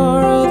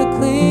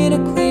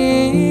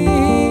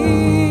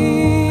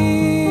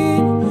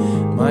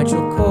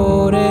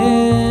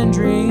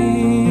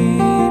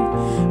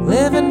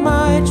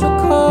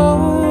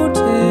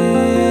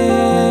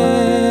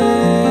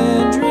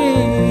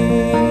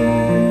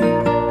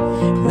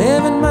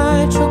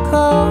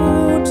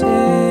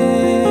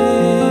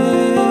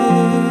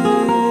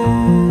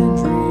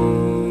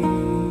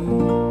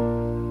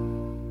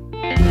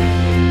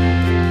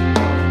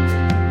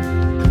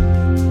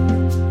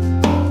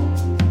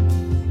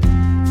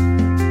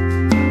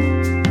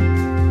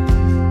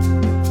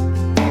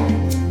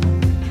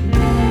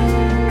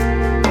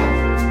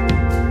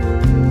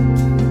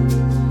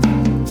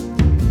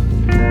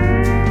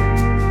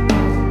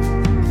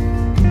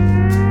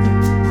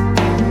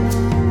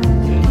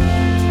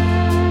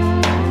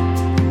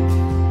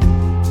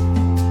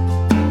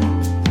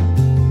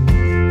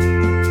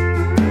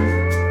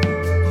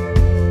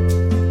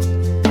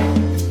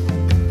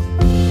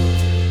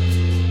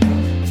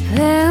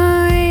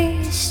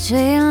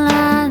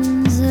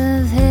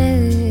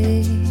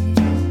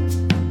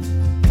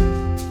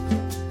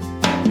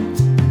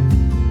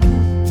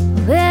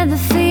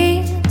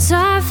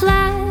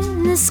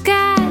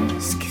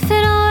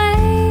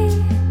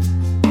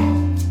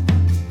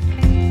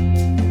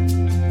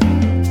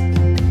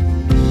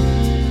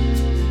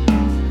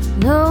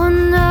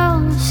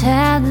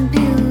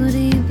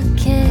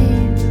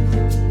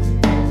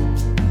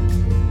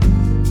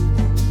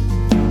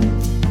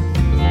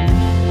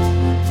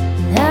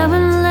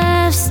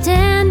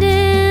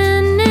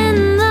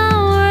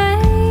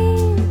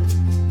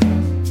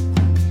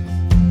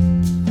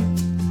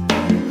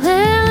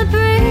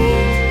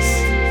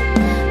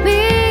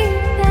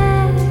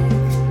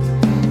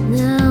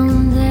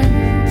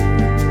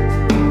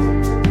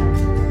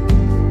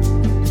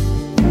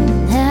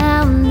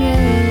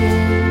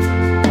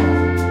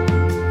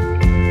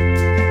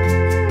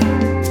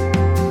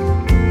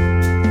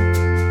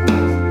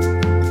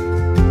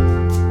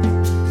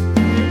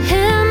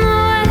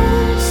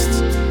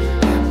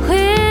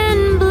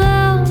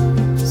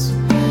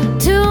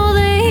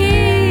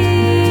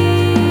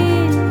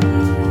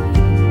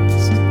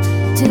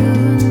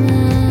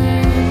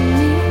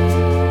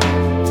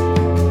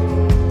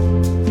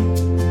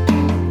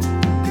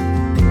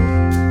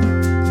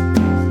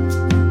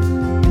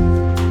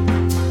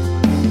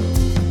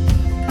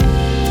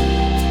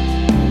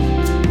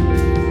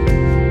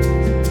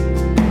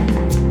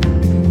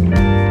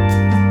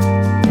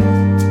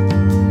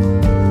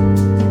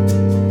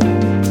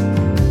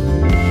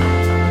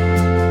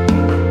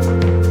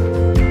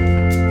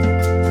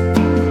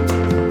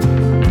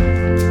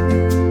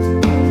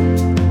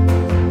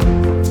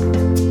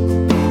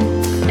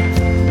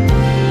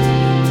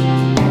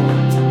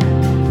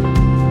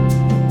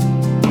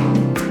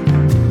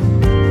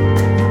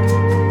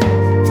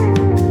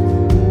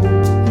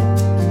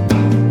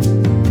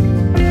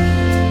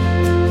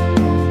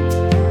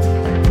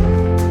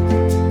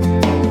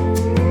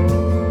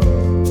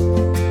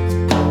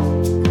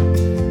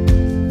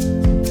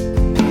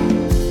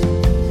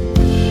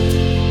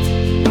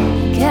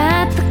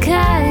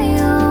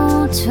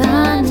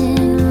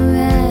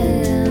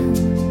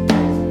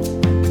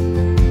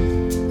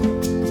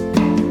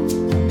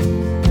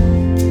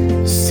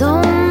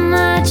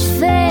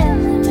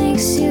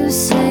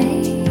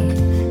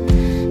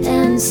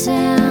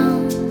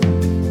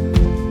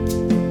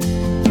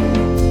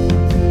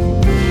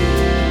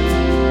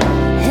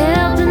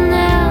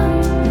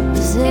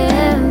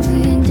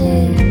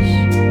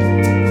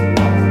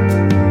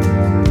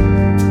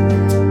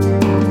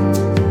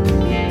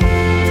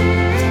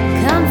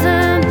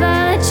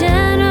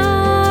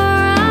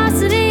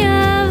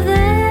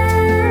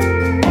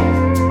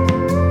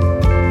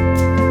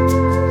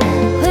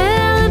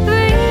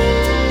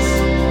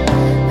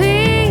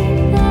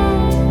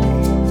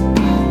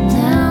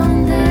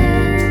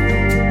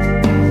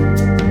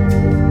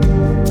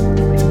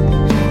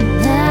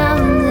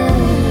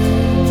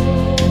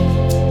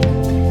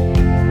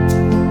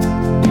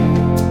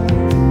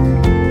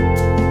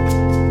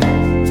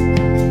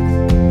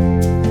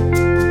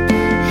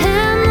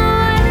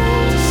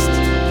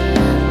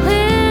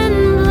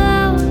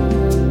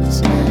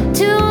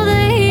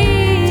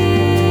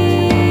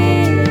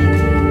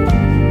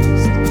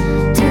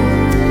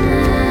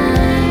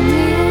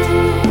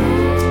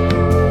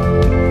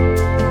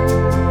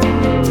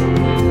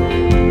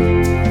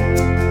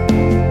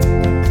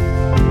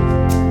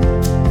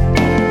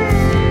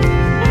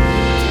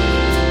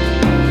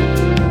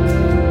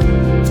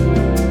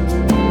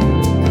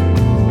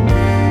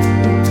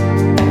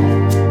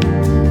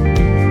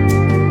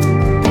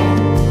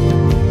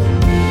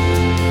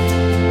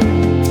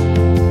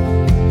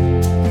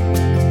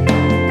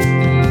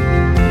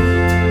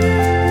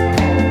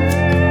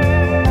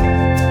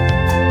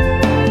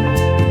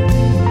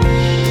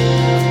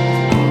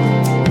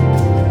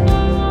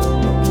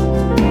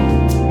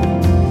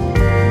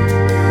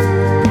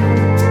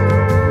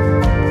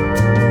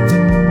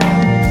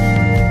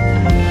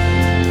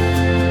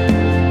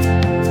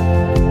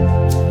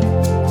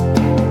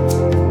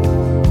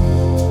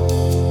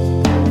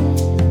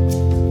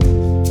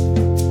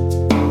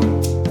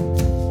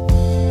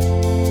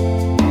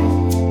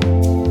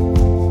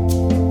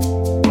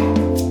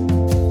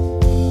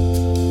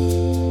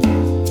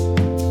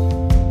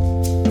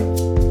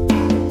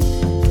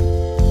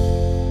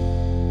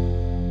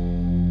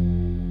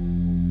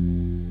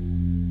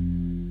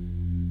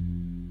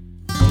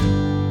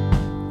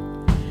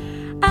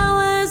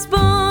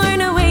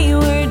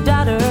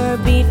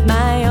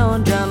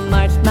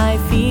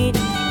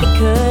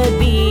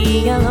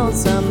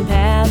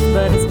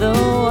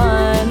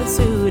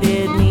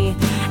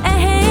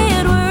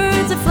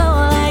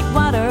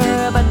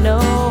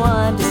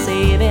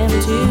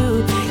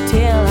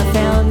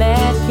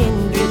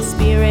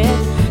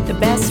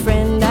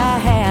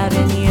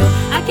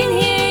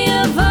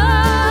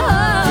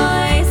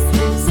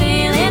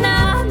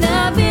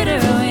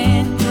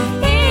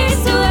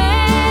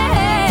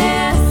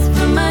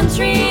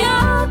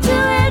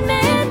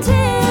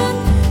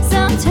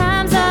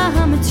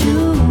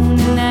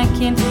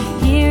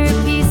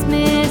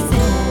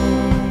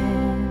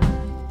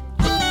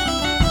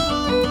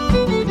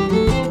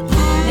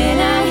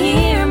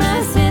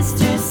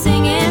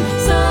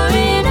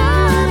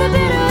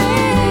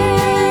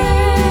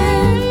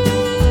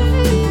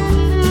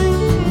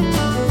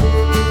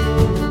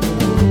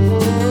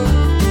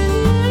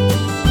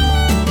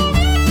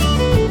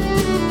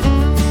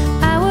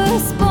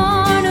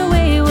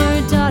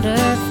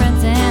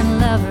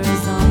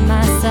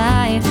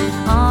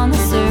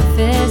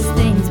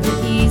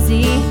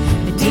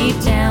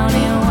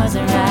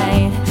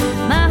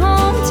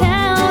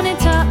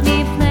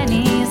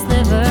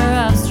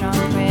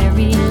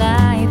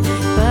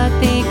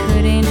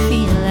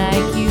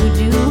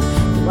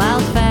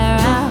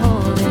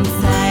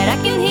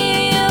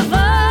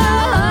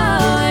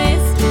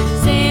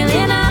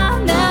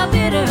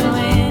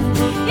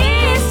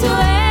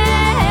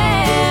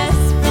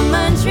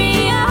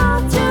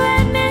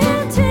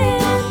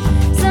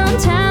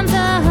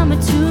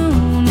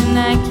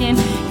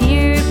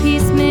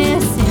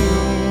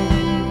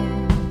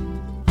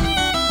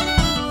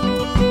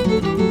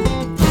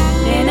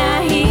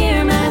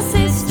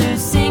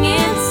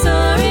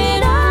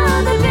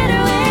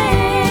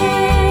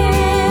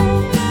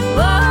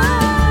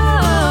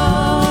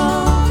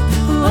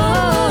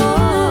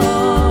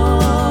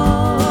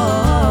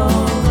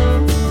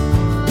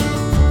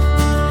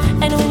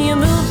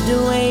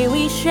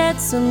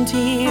some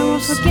tears. I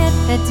won't forget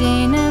that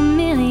day in a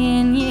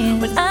million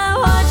years. When I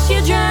watched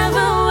you drive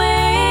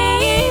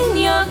away in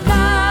your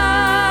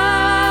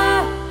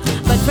car.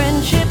 But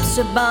friendship's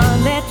a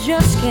bond that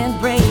just can't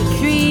break.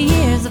 3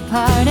 years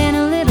apart and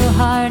a little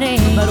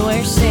heartache, but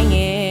we're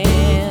singing.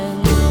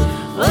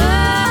 Oh,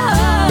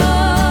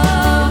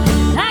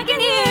 I can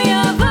hear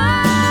your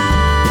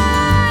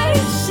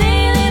voice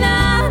sailing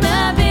on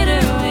a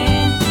bitter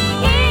wind,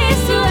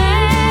 east to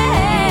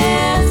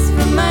west,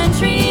 from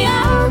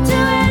Montreal to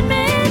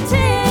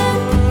Edmonton.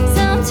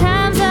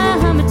 Sometimes I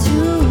hum a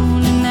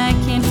tune and I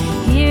can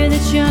hear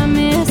that you're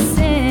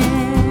missing.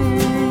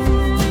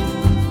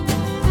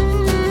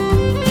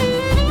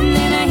 And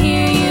then I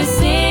hear you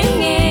singing,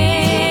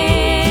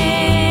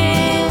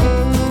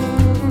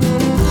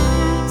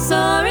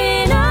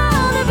 soaring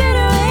on the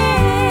bitter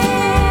wind.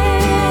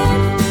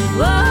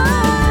 Whoa,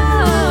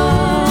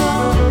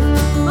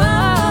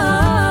 whoa.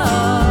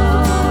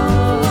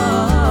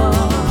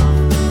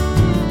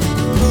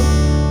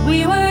 We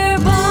were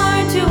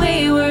born to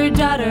wayward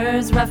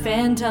daughters, rough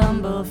and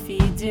tumble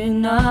feet do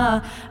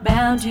not,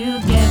 bound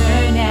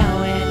together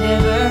now and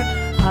ever,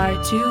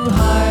 heart to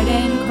heart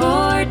and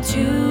cord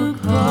to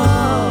cord.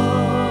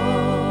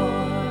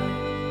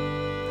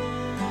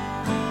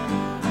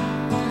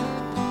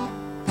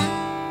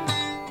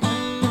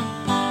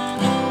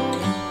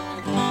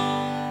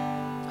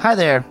 Hi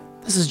there,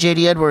 this is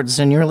JD Edwards,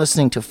 and you're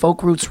listening to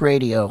Folk Roots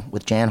Radio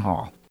with Jan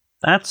Hall.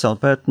 That's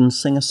Albertan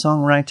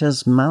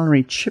singer-songwriters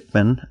Mallory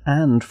Chipman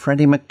and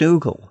Freddie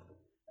McDougall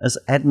as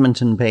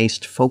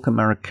Edmonton-based folk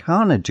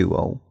Americana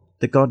duo,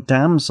 The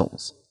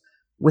Goddamsels,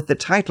 with the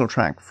title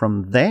track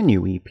from their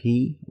new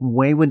EP,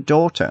 Wayward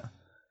Daughter,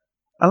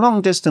 a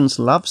long-distance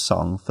love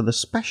song for the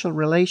special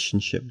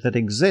relationship that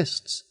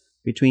exists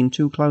between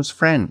two close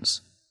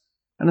friends,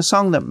 and a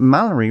song that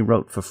Mallory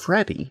wrote for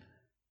Freddie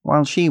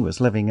while she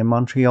was living in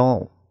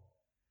Montreal.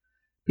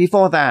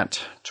 Before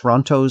that,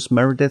 Toronto's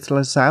Meredith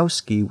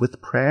Lazowski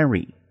with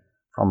Prairie,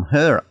 from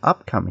her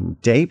upcoming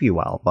debut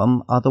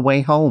album, Other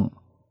Way Home,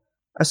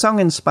 a song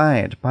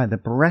inspired by the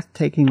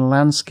breathtaking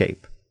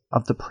landscape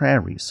of the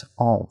prairies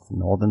of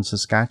northern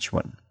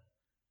Saskatchewan.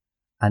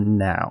 And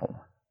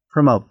now,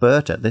 from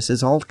Alberta, this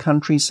is old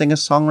country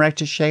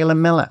singer-songwriter Shayla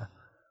Miller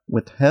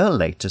with her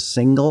latest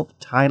single,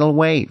 Tidal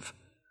Wave.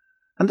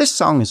 And this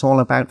song is all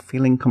about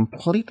feeling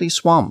completely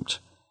swamped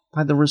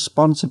by the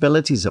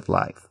responsibilities of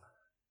life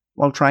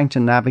while trying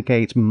to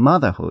navigate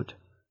motherhood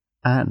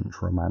and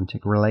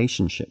romantic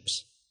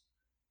relationships.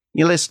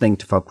 You're listening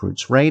to Folk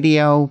Roots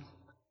Radio,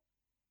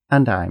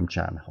 and I'm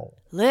Jan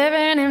Hall.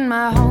 Living in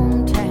my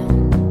hometown,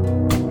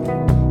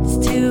 it's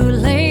too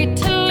late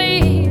to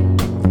leave.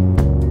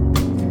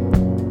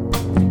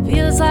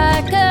 Feels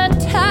like a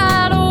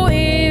tidal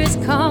wave has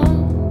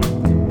come,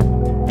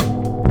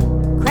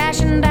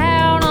 crashing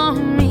down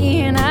on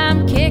me, and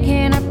I'm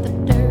kicking up the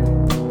dirt.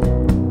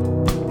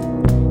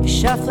 You're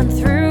shuffling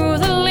through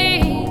the leaves.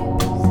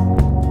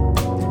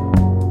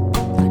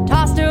 I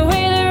tossed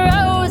away the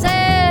roses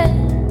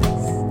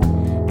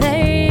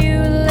that you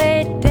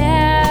laid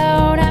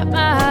down at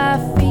my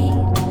feet,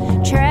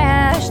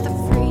 trashed the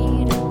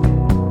freedom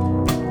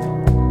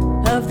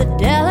of the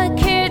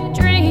delicate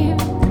dream,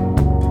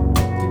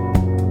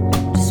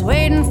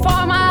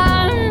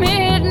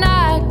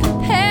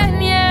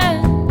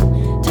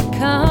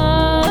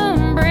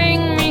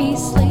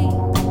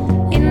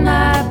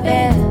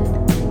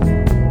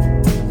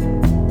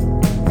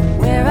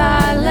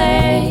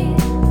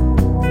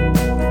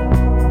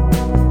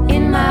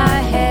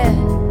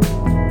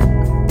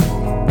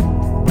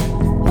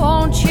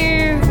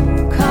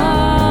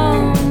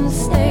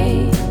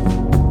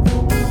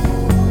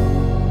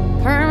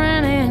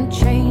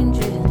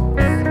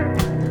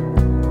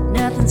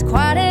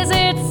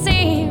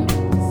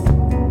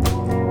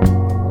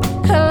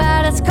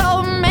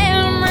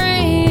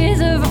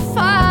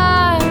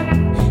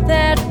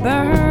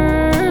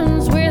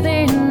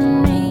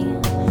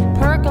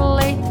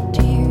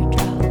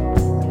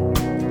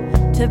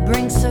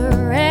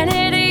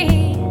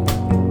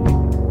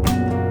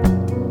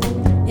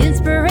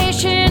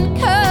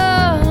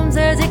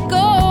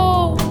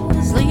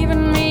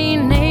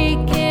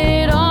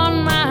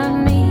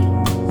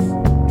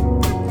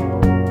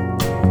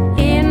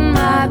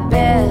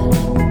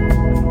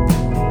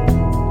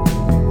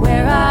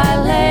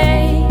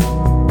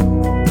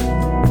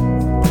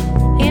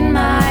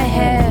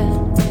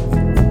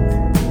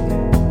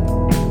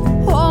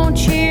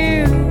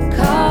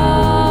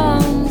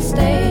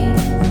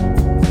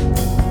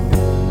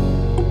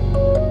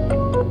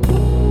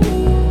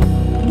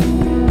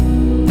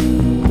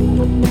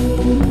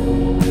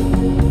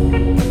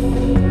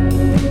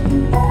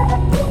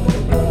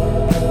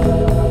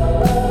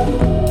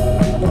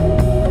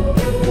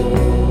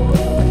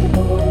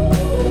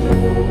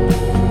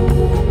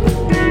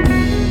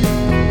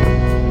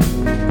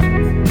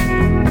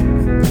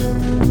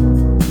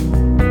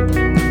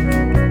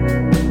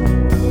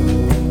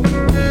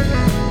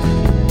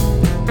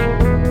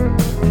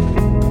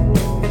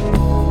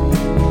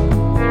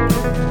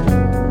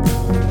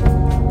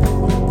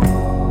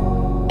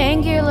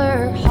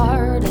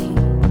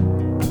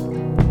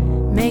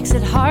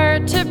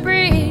 hard to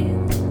breathe.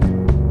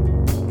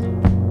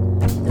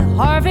 The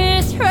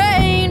harvest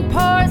rain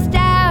pours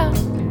down,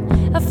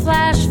 a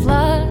flash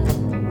flood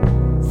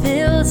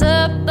fills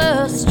up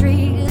the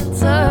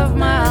streets of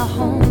my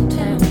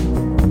hometown.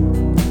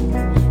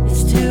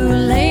 It's too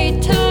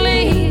late to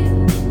leave.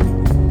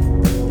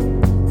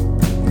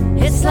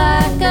 It's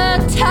like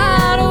a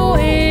tidal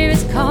wave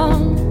has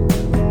come,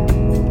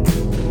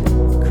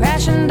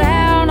 crashing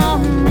down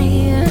on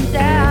me and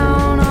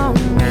down on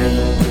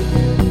me.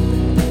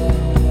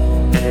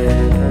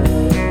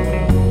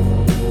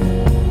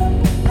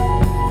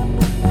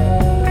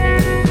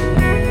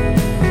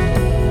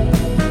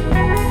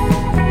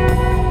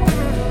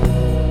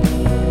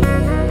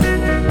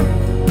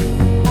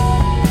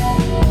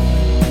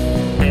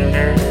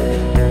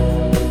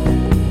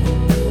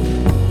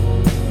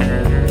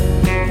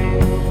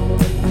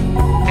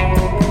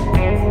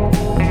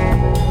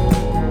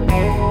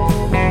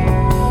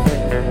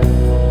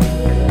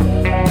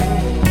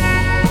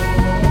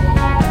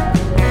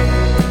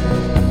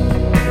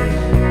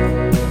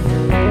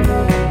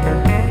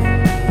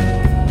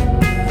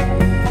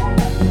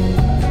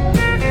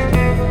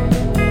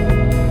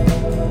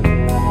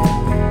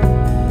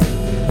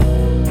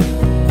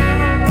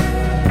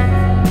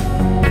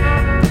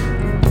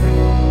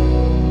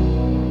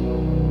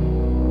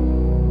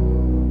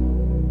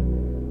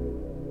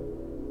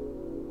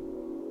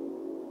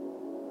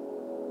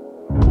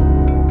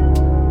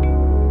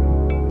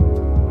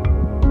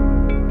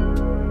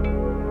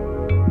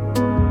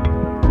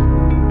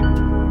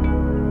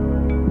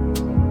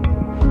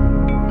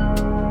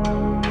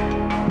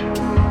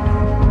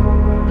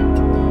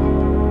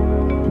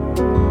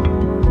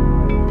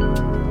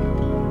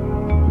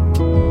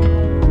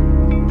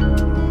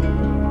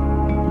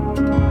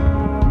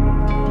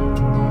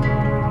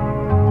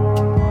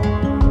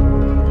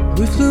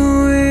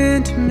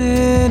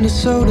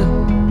 Minnesota,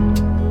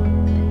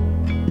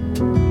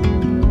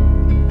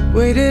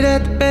 waited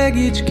at the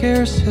baggage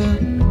carousel.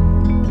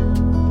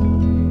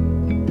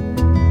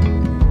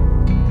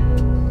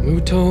 We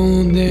were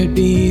told there'd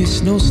be a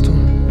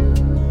snowstorm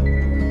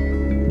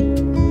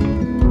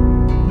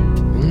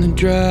on the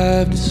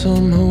drive to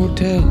some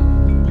hotel,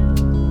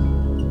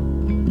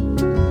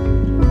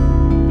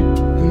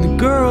 and the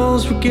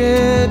girls were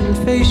getting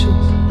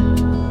facials,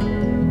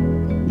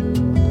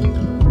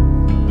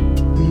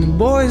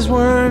 boys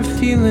weren't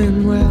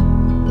feeling well.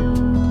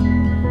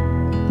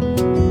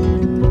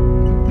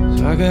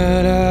 So I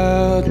got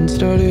out and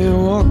started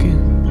walking,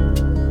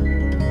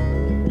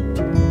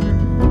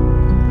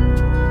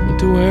 went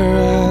to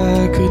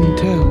where I couldn't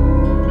tell.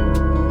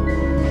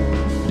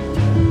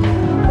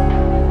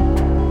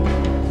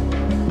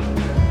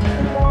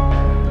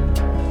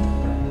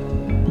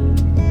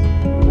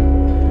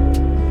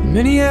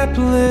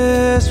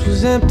 Minneapolis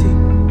was empty,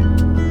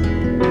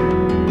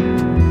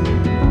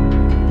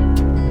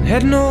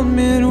 had an old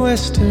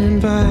Midwestern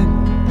vibe.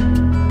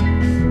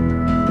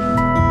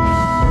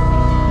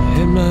 I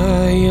had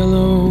my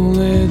yellow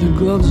leather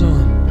gloves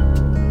on.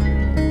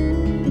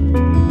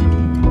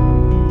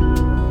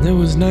 It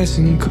was nice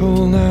and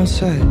cold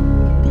outside.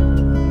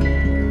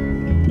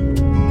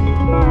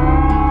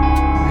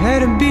 I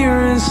had a beer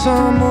in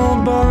some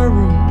old bar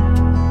room.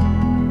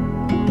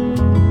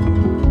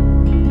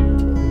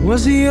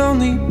 Was the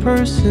only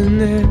person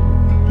there,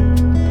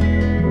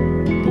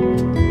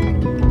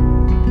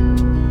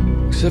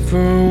 except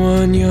for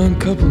one young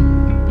couple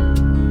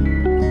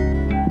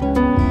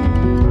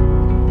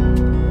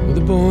with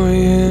a boy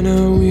in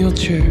a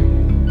wheelchair.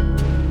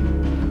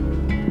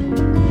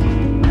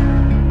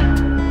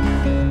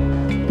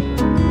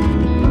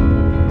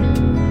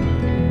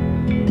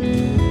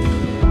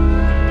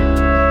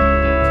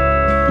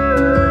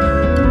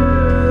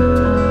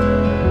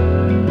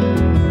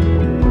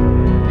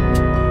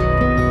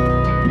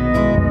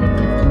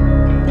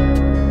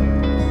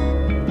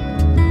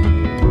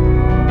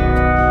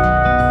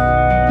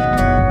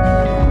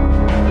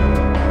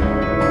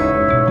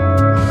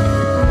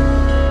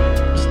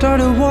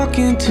 Started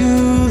walking to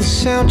the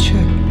sound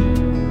check,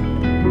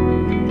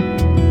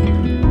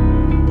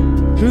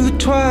 through the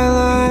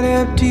twilight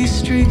empty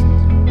streets,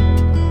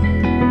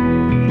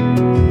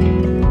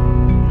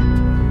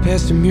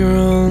 past a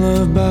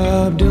mural of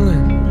Bob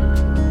Dylan,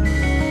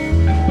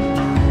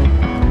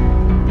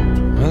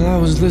 while I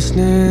was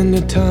listening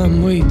to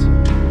Tom Waits.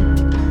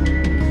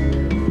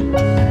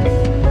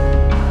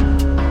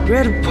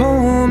 Read a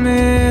poem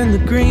in the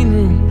green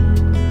room,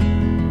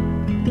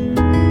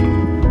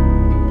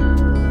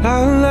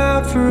 out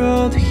loud for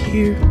all to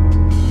hear.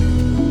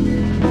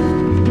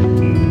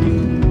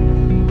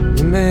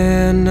 It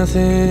meant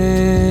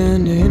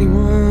nothing to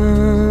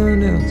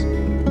anyone else,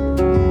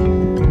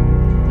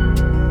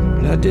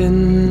 but I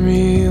didn't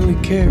really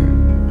care.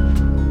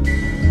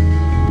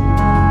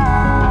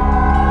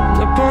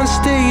 Up on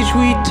stage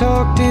we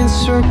talked in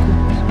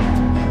circles.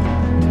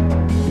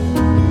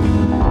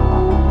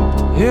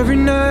 Every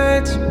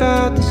night's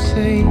about the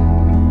same.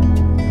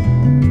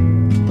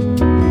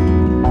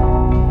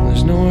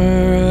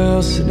 Nowhere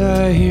else that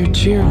I hear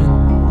cheering.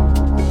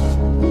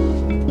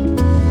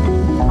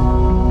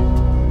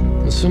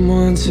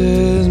 someone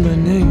says my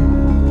name.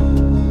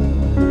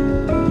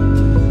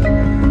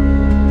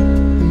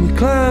 And we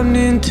climbed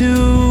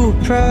into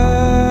a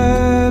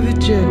private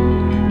jet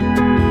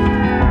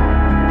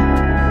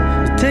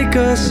to take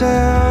us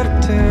out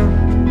of town.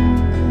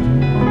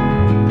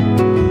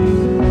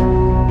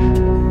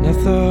 And I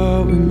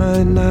thought we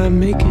might not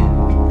make it,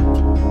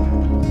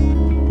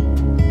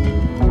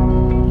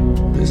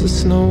 as the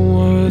snow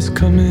was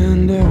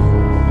coming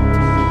down.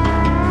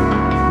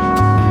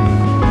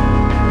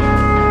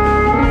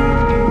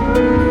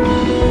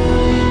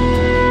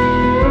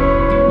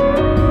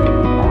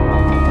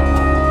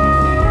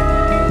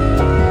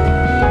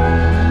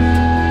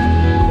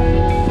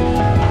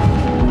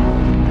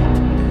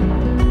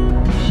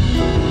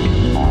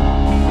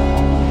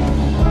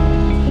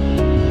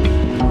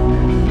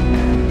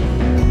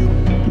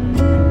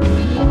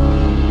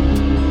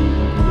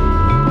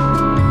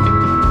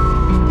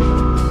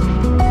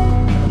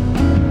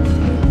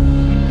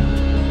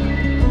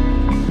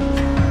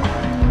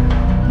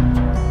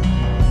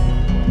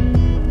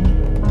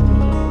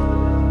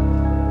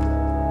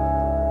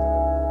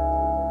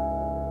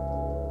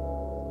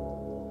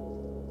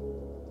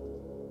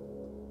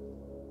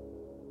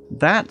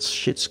 That's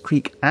Schitt's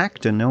Creek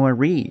actor Noah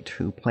Reid,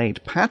 who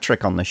played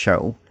Patrick on the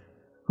show,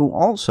 who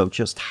also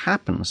just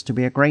happens to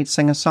be a great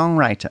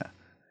singer-songwriter.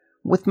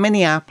 With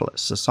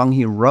Minneapolis, a song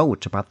he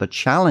wrote about the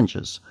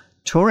challenges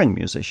touring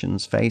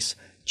musicians face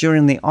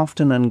during the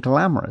often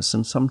unglamorous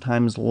and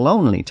sometimes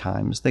lonely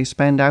times they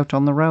spend out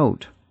on the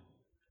road.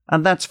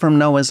 And that's from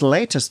Noah's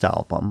latest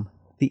album,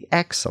 the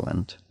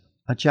excellent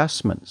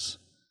Adjustments,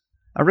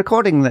 a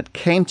recording that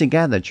came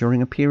together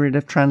during a period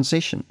of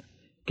transition,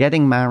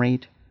 getting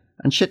married,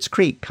 and Schitt's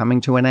Creek coming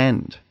to an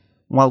end,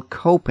 while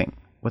coping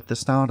with the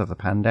start of the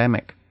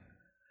pandemic.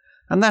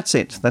 And that's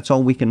it. That's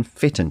all we can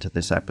fit into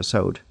this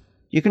episode.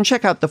 You can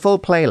check out the full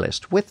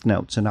playlist with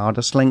notes and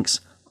artist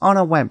links on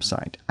our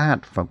website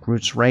at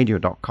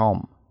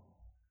folkrootsradio.com.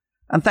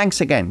 And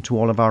thanks again to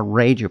all of our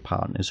radio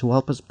partners who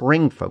help us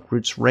bring Folk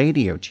Roots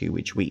Radio to you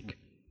each week.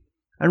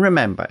 And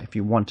remember, if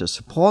you want to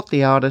support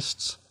the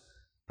artists,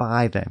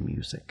 buy their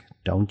music.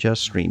 Don't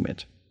just stream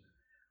it.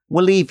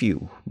 We'll leave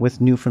you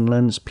with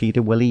Newfoundland's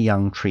Peter Willie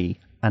Youngtree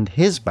and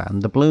his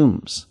band The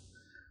Blooms,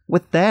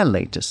 with their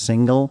latest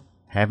single,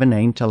 Heaven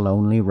Ain't a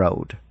Lonely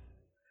Road.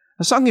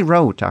 A song he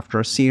wrote after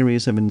a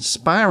series of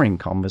inspiring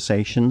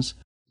conversations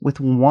with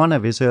one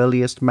of his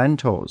earliest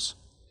mentors,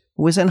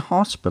 who is in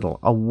hospital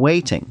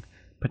awaiting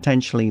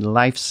potentially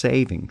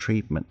life-saving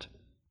treatment.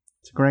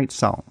 It's a great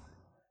song.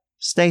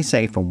 Stay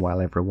safe and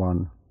well,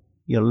 everyone.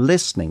 You're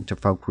listening to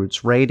Folk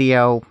Roots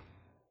Radio,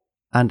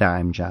 and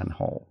I'm Jan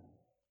Hall.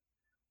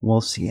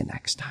 We'll see you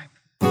next time.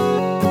 I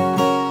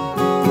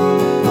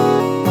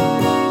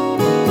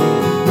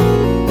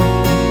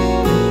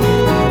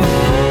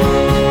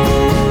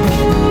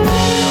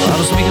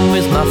was speaking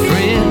with my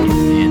friend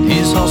in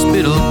his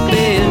hospital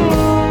bed,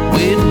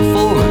 waiting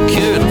for a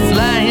cure to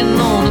flying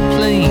on a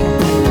plane.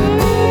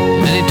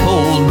 And then he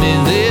told me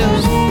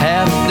this,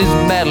 half this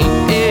battle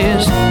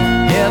is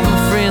having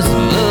friends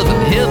that love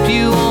and help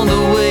you on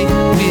the way.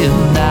 We're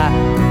not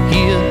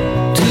here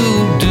to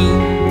do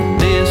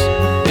this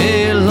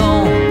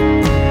alone.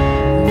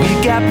 We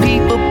got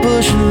people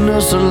pushing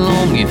us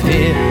along. If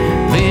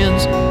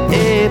heaven's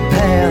a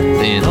path,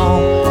 then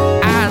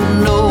all I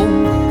know,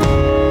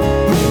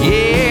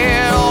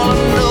 yeah, all I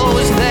know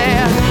is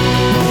that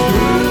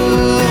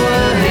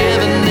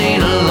heaven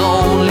ain't a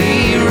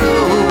lonely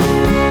road.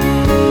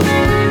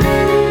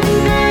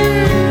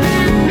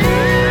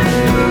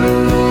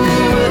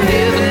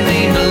 Heaven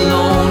ain't a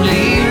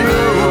lonely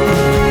road.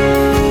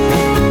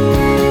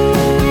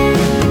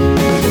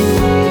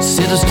 He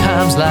said there's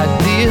times like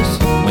this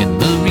when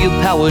the real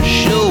power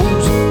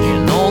shows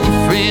in all the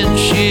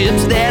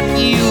friendships that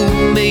you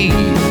made,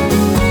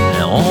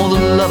 and all the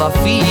love I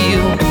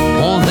feel,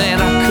 more than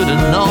I could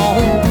have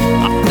known.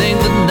 I think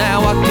that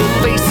now I could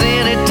face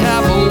any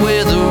type of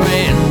weather,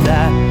 and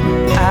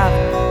I've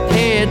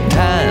had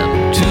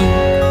time to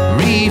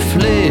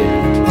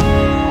reflect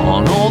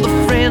on all the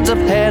friends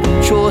I've had,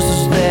 the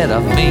choices that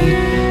I've made,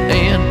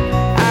 and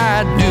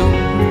I do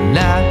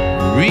not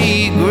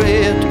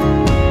regret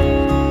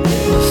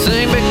a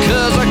thing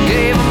because I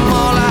gave them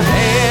all I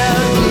had.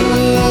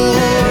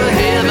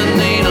 Heaven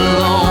ain't a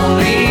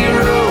lonely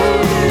road.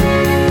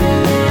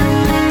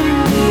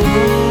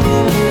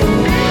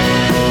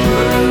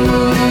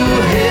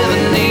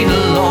 Heaven ain't a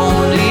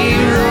lonely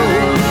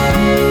road.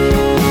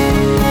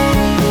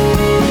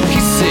 He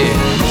said,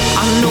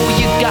 I know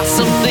you got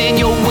something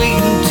you're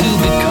waiting to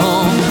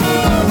become,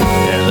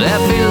 and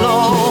that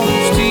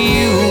belongs to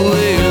you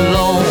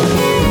alone.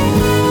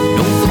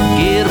 Don't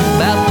forget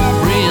about the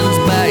friends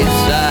by your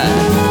side.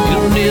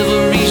 You'll never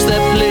reach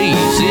that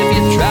place if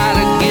you try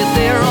to get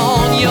there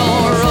on your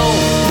own.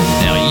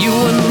 Now you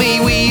and me,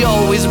 we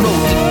always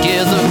rode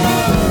together,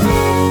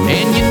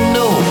 and you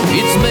know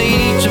it's made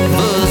each of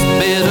us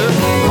better.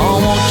 I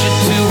want you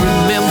to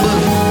remember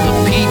the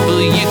people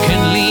you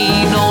can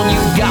lean on.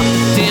 You got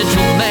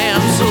potential, man,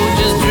 so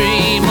just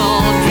dream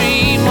on,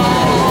 dream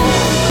on.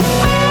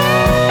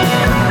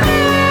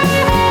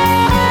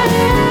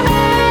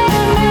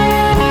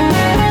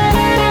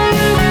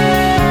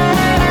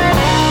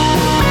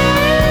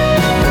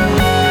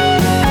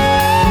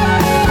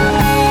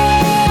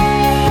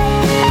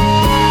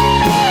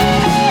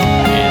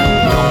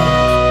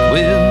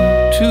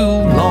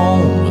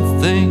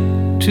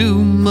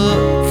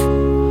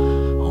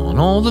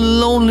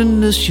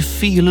 loneliness you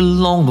feel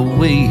along the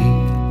way,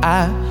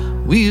 I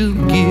will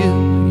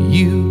give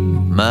you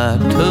my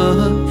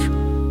touch.